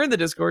 If you're in the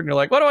Discord and you're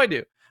like, what do I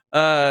do?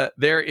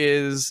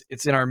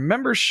 It's in our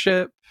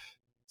membership.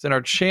 It's in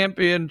our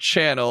champion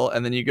channel.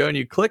 And then you go and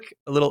you click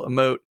a little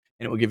emote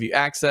and it will give you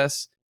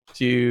access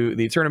to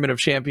the Tournament of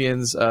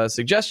Champions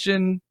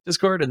suggestion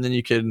Discord. And then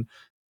you can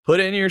put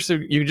in you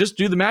can just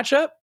do the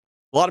matchup.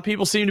 A lot of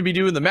people seem to be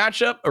doing the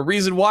matchup, a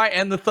reason why,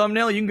 and the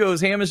thumbnail. You can go as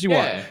ham as you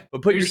want.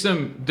 But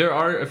there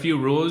are a few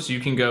rules you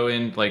can go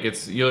in. Like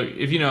if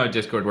you know how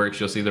Discord works,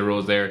 you'll see the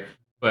rules there.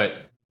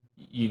 But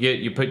do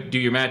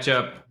your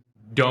matchup.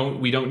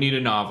 We don't need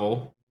a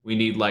novel. We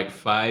need like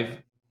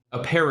a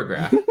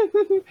paragraph.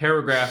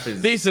 Paragraph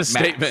is thesis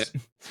max. Statement.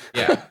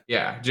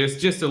 Yeah.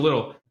 Just a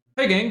little.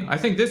 Hey gang, I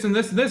think this and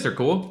this and this are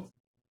cool.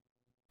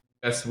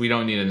 We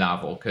don't need a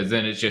novel because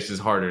then it's just as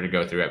harder to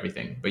go through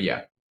everything. But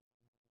yeah,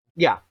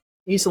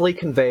 easily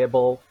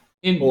conveyable.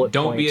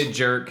 Don't be a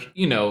jerk.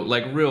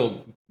 Like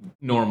real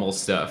normal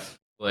stuff.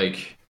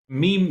 Like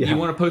meme. You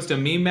want to post a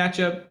meme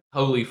matchup?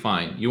 Totally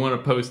fine. You want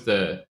to post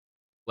a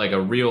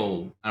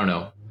real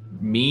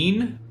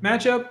mean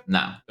matchup?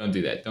 Nah, don't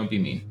do that. Don't be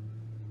mean.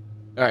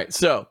 All right.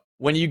 So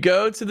when you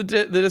go to the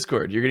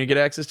Discord, you're going to get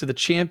access to the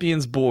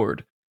Champions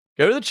board.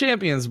 Go to the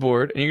Champions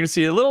board, and you're going to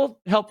see a little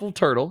helpful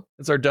turtle.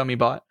 It's our dummy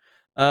bot.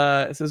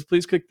 It says,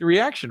 please click the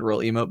reaction roll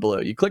emote below.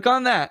 You click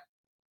on that.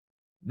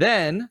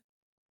 Then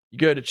you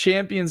go to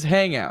Champions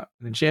Hangout.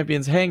 And in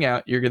Champions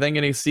Hangout, you're then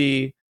going to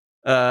see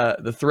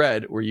the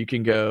thread where you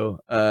can go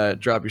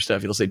drop your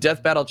stuff. It'll say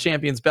Death Battle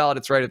Champions Ballot.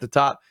 It's right at the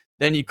top.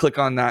 Then you click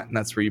on that, and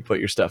that's where you put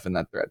your stuff in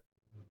that thread.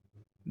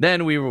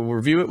 Then we will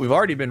review it. We've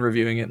already been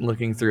reviewing it and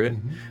looking through it.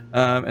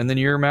 And then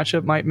your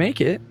matchup might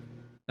make it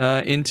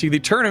into the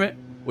tournament,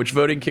 which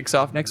voting kicks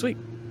off next week.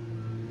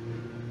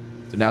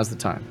 So now's the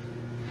time.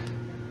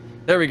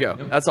 There we go.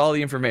 That's all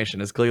the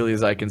information, as clearly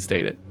as I can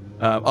state it.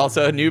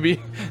 Also, newbie,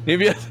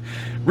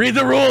 read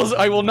the rules.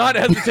 I will not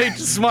hesitate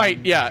to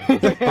smite. Yeah,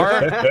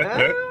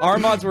 our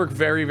mods work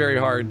very, very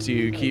hard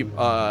to keep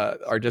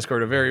our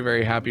Discord a very,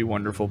 very happy,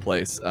 wonderful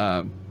place.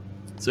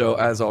 So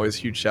as always,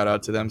 huge shout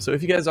out to them. So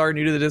if you guys are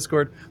new to the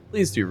Discord,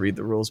 please do read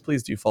the rules.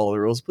 Please do follow the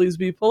rules. Please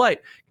be polite,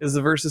 because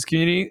the versus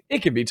community,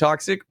 it can be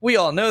toxic. We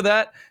all know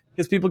that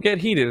because people get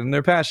heated and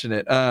they're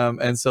passionate.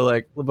 And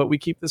so but we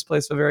keep this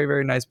place a very,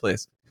 very nice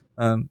place.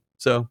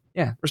 So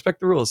yeah,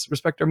 respect the rules,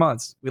 respect our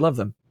mods. We love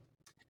them.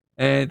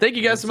 And thank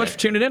you guys so much for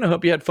tuning in. I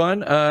hope you had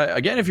fun.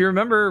 Again, if you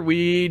remember,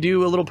 we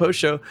do a little post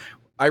show.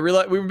 I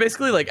realized we were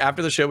basically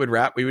after the show would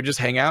wrap, we would just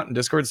hang out in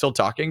Discord still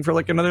talking for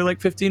another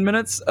 15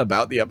 minutes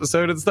about the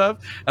episode and stuff.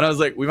 And I was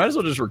like, we might as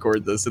well just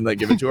record this and then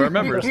give it to our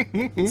members.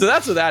 So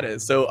that's what that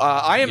is. So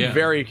I am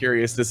very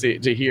curious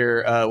to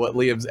hear what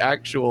Liam's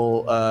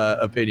actual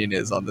opinion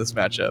is on this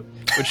matchup,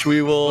 which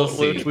we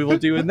will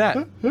do in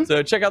that.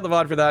 So check out the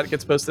VOD for that. It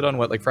gets posted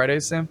on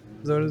Fridays, Sam?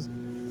 Is that what it is?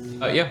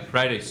 Yeah,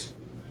 Fridays.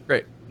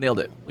 Great. Nailed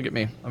it. Look at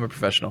me. I'm a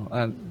professional.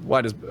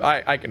 Why does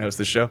I can host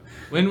this show?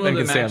 When will Ben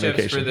the can stay on matchups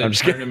vacation. for the I'm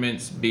just kidding.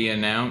 tournaments be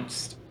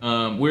announced?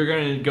 We're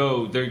gonna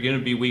go. They're gonna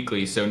be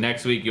weekly. So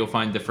next week you'll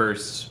find the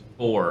first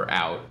 4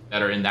 out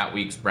that are in that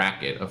week's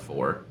bracket of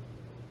 4,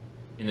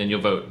 and then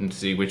you'll vote and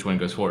see which one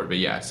goes forward. But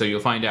yeah, so you'll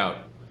find out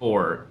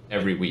 4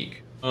 every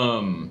week.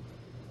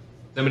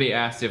 Somebody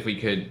asked if we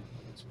could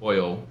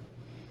spoil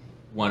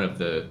one of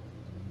the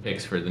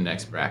picks for the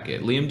next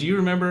bracket. Liam, do you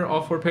remember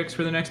all 4 picks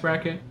for the next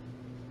bracket?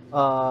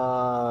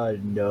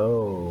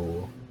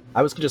 No.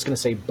 I was just gonna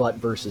say butt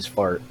versus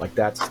fart. Like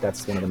that's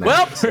one of the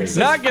Well, matches. it's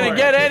not gonna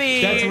get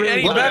any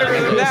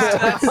better than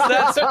that.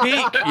 That's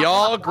peak,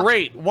 y'all.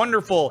 Great,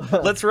 wonderful.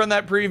 Let's run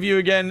that preview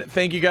again.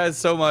 Thank you guys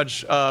so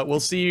much. We'll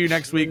see you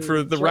next week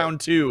for the round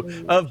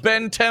 2 of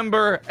Ben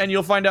Timber, and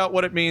you'll find out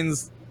what it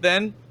means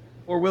then,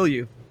 or will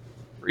you?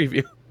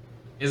 Preview.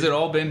 Is it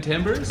all Ben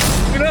Timbers?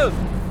 Who knows?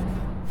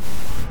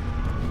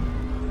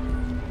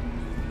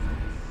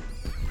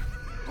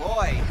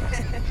 Boy,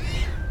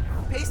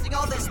 pasting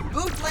all this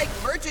bootleg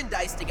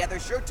merchandise together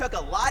sure took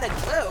a lot of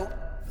glue.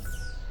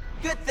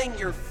 Good thing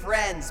your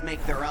friends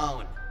make their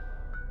own.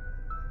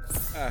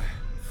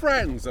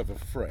 Friends of a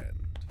friend.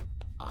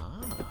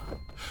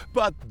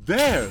 But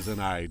there's an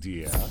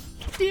idea.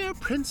 Dear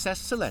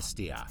Princess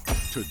Celestia,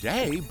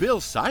 today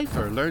Bill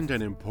Cipher learned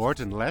an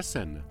important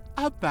lesson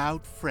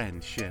about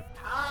friendship.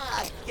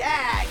 Ah,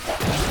 gag!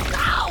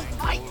 Ow,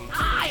 my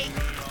eye!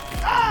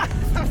 Ah!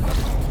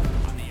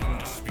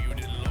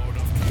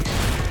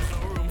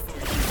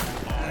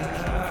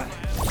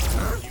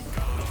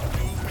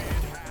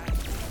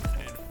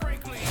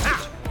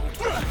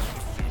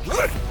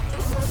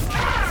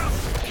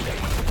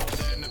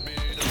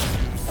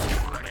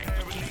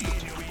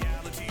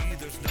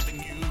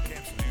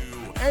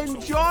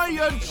 Enjoy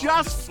your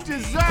just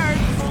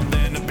desserts!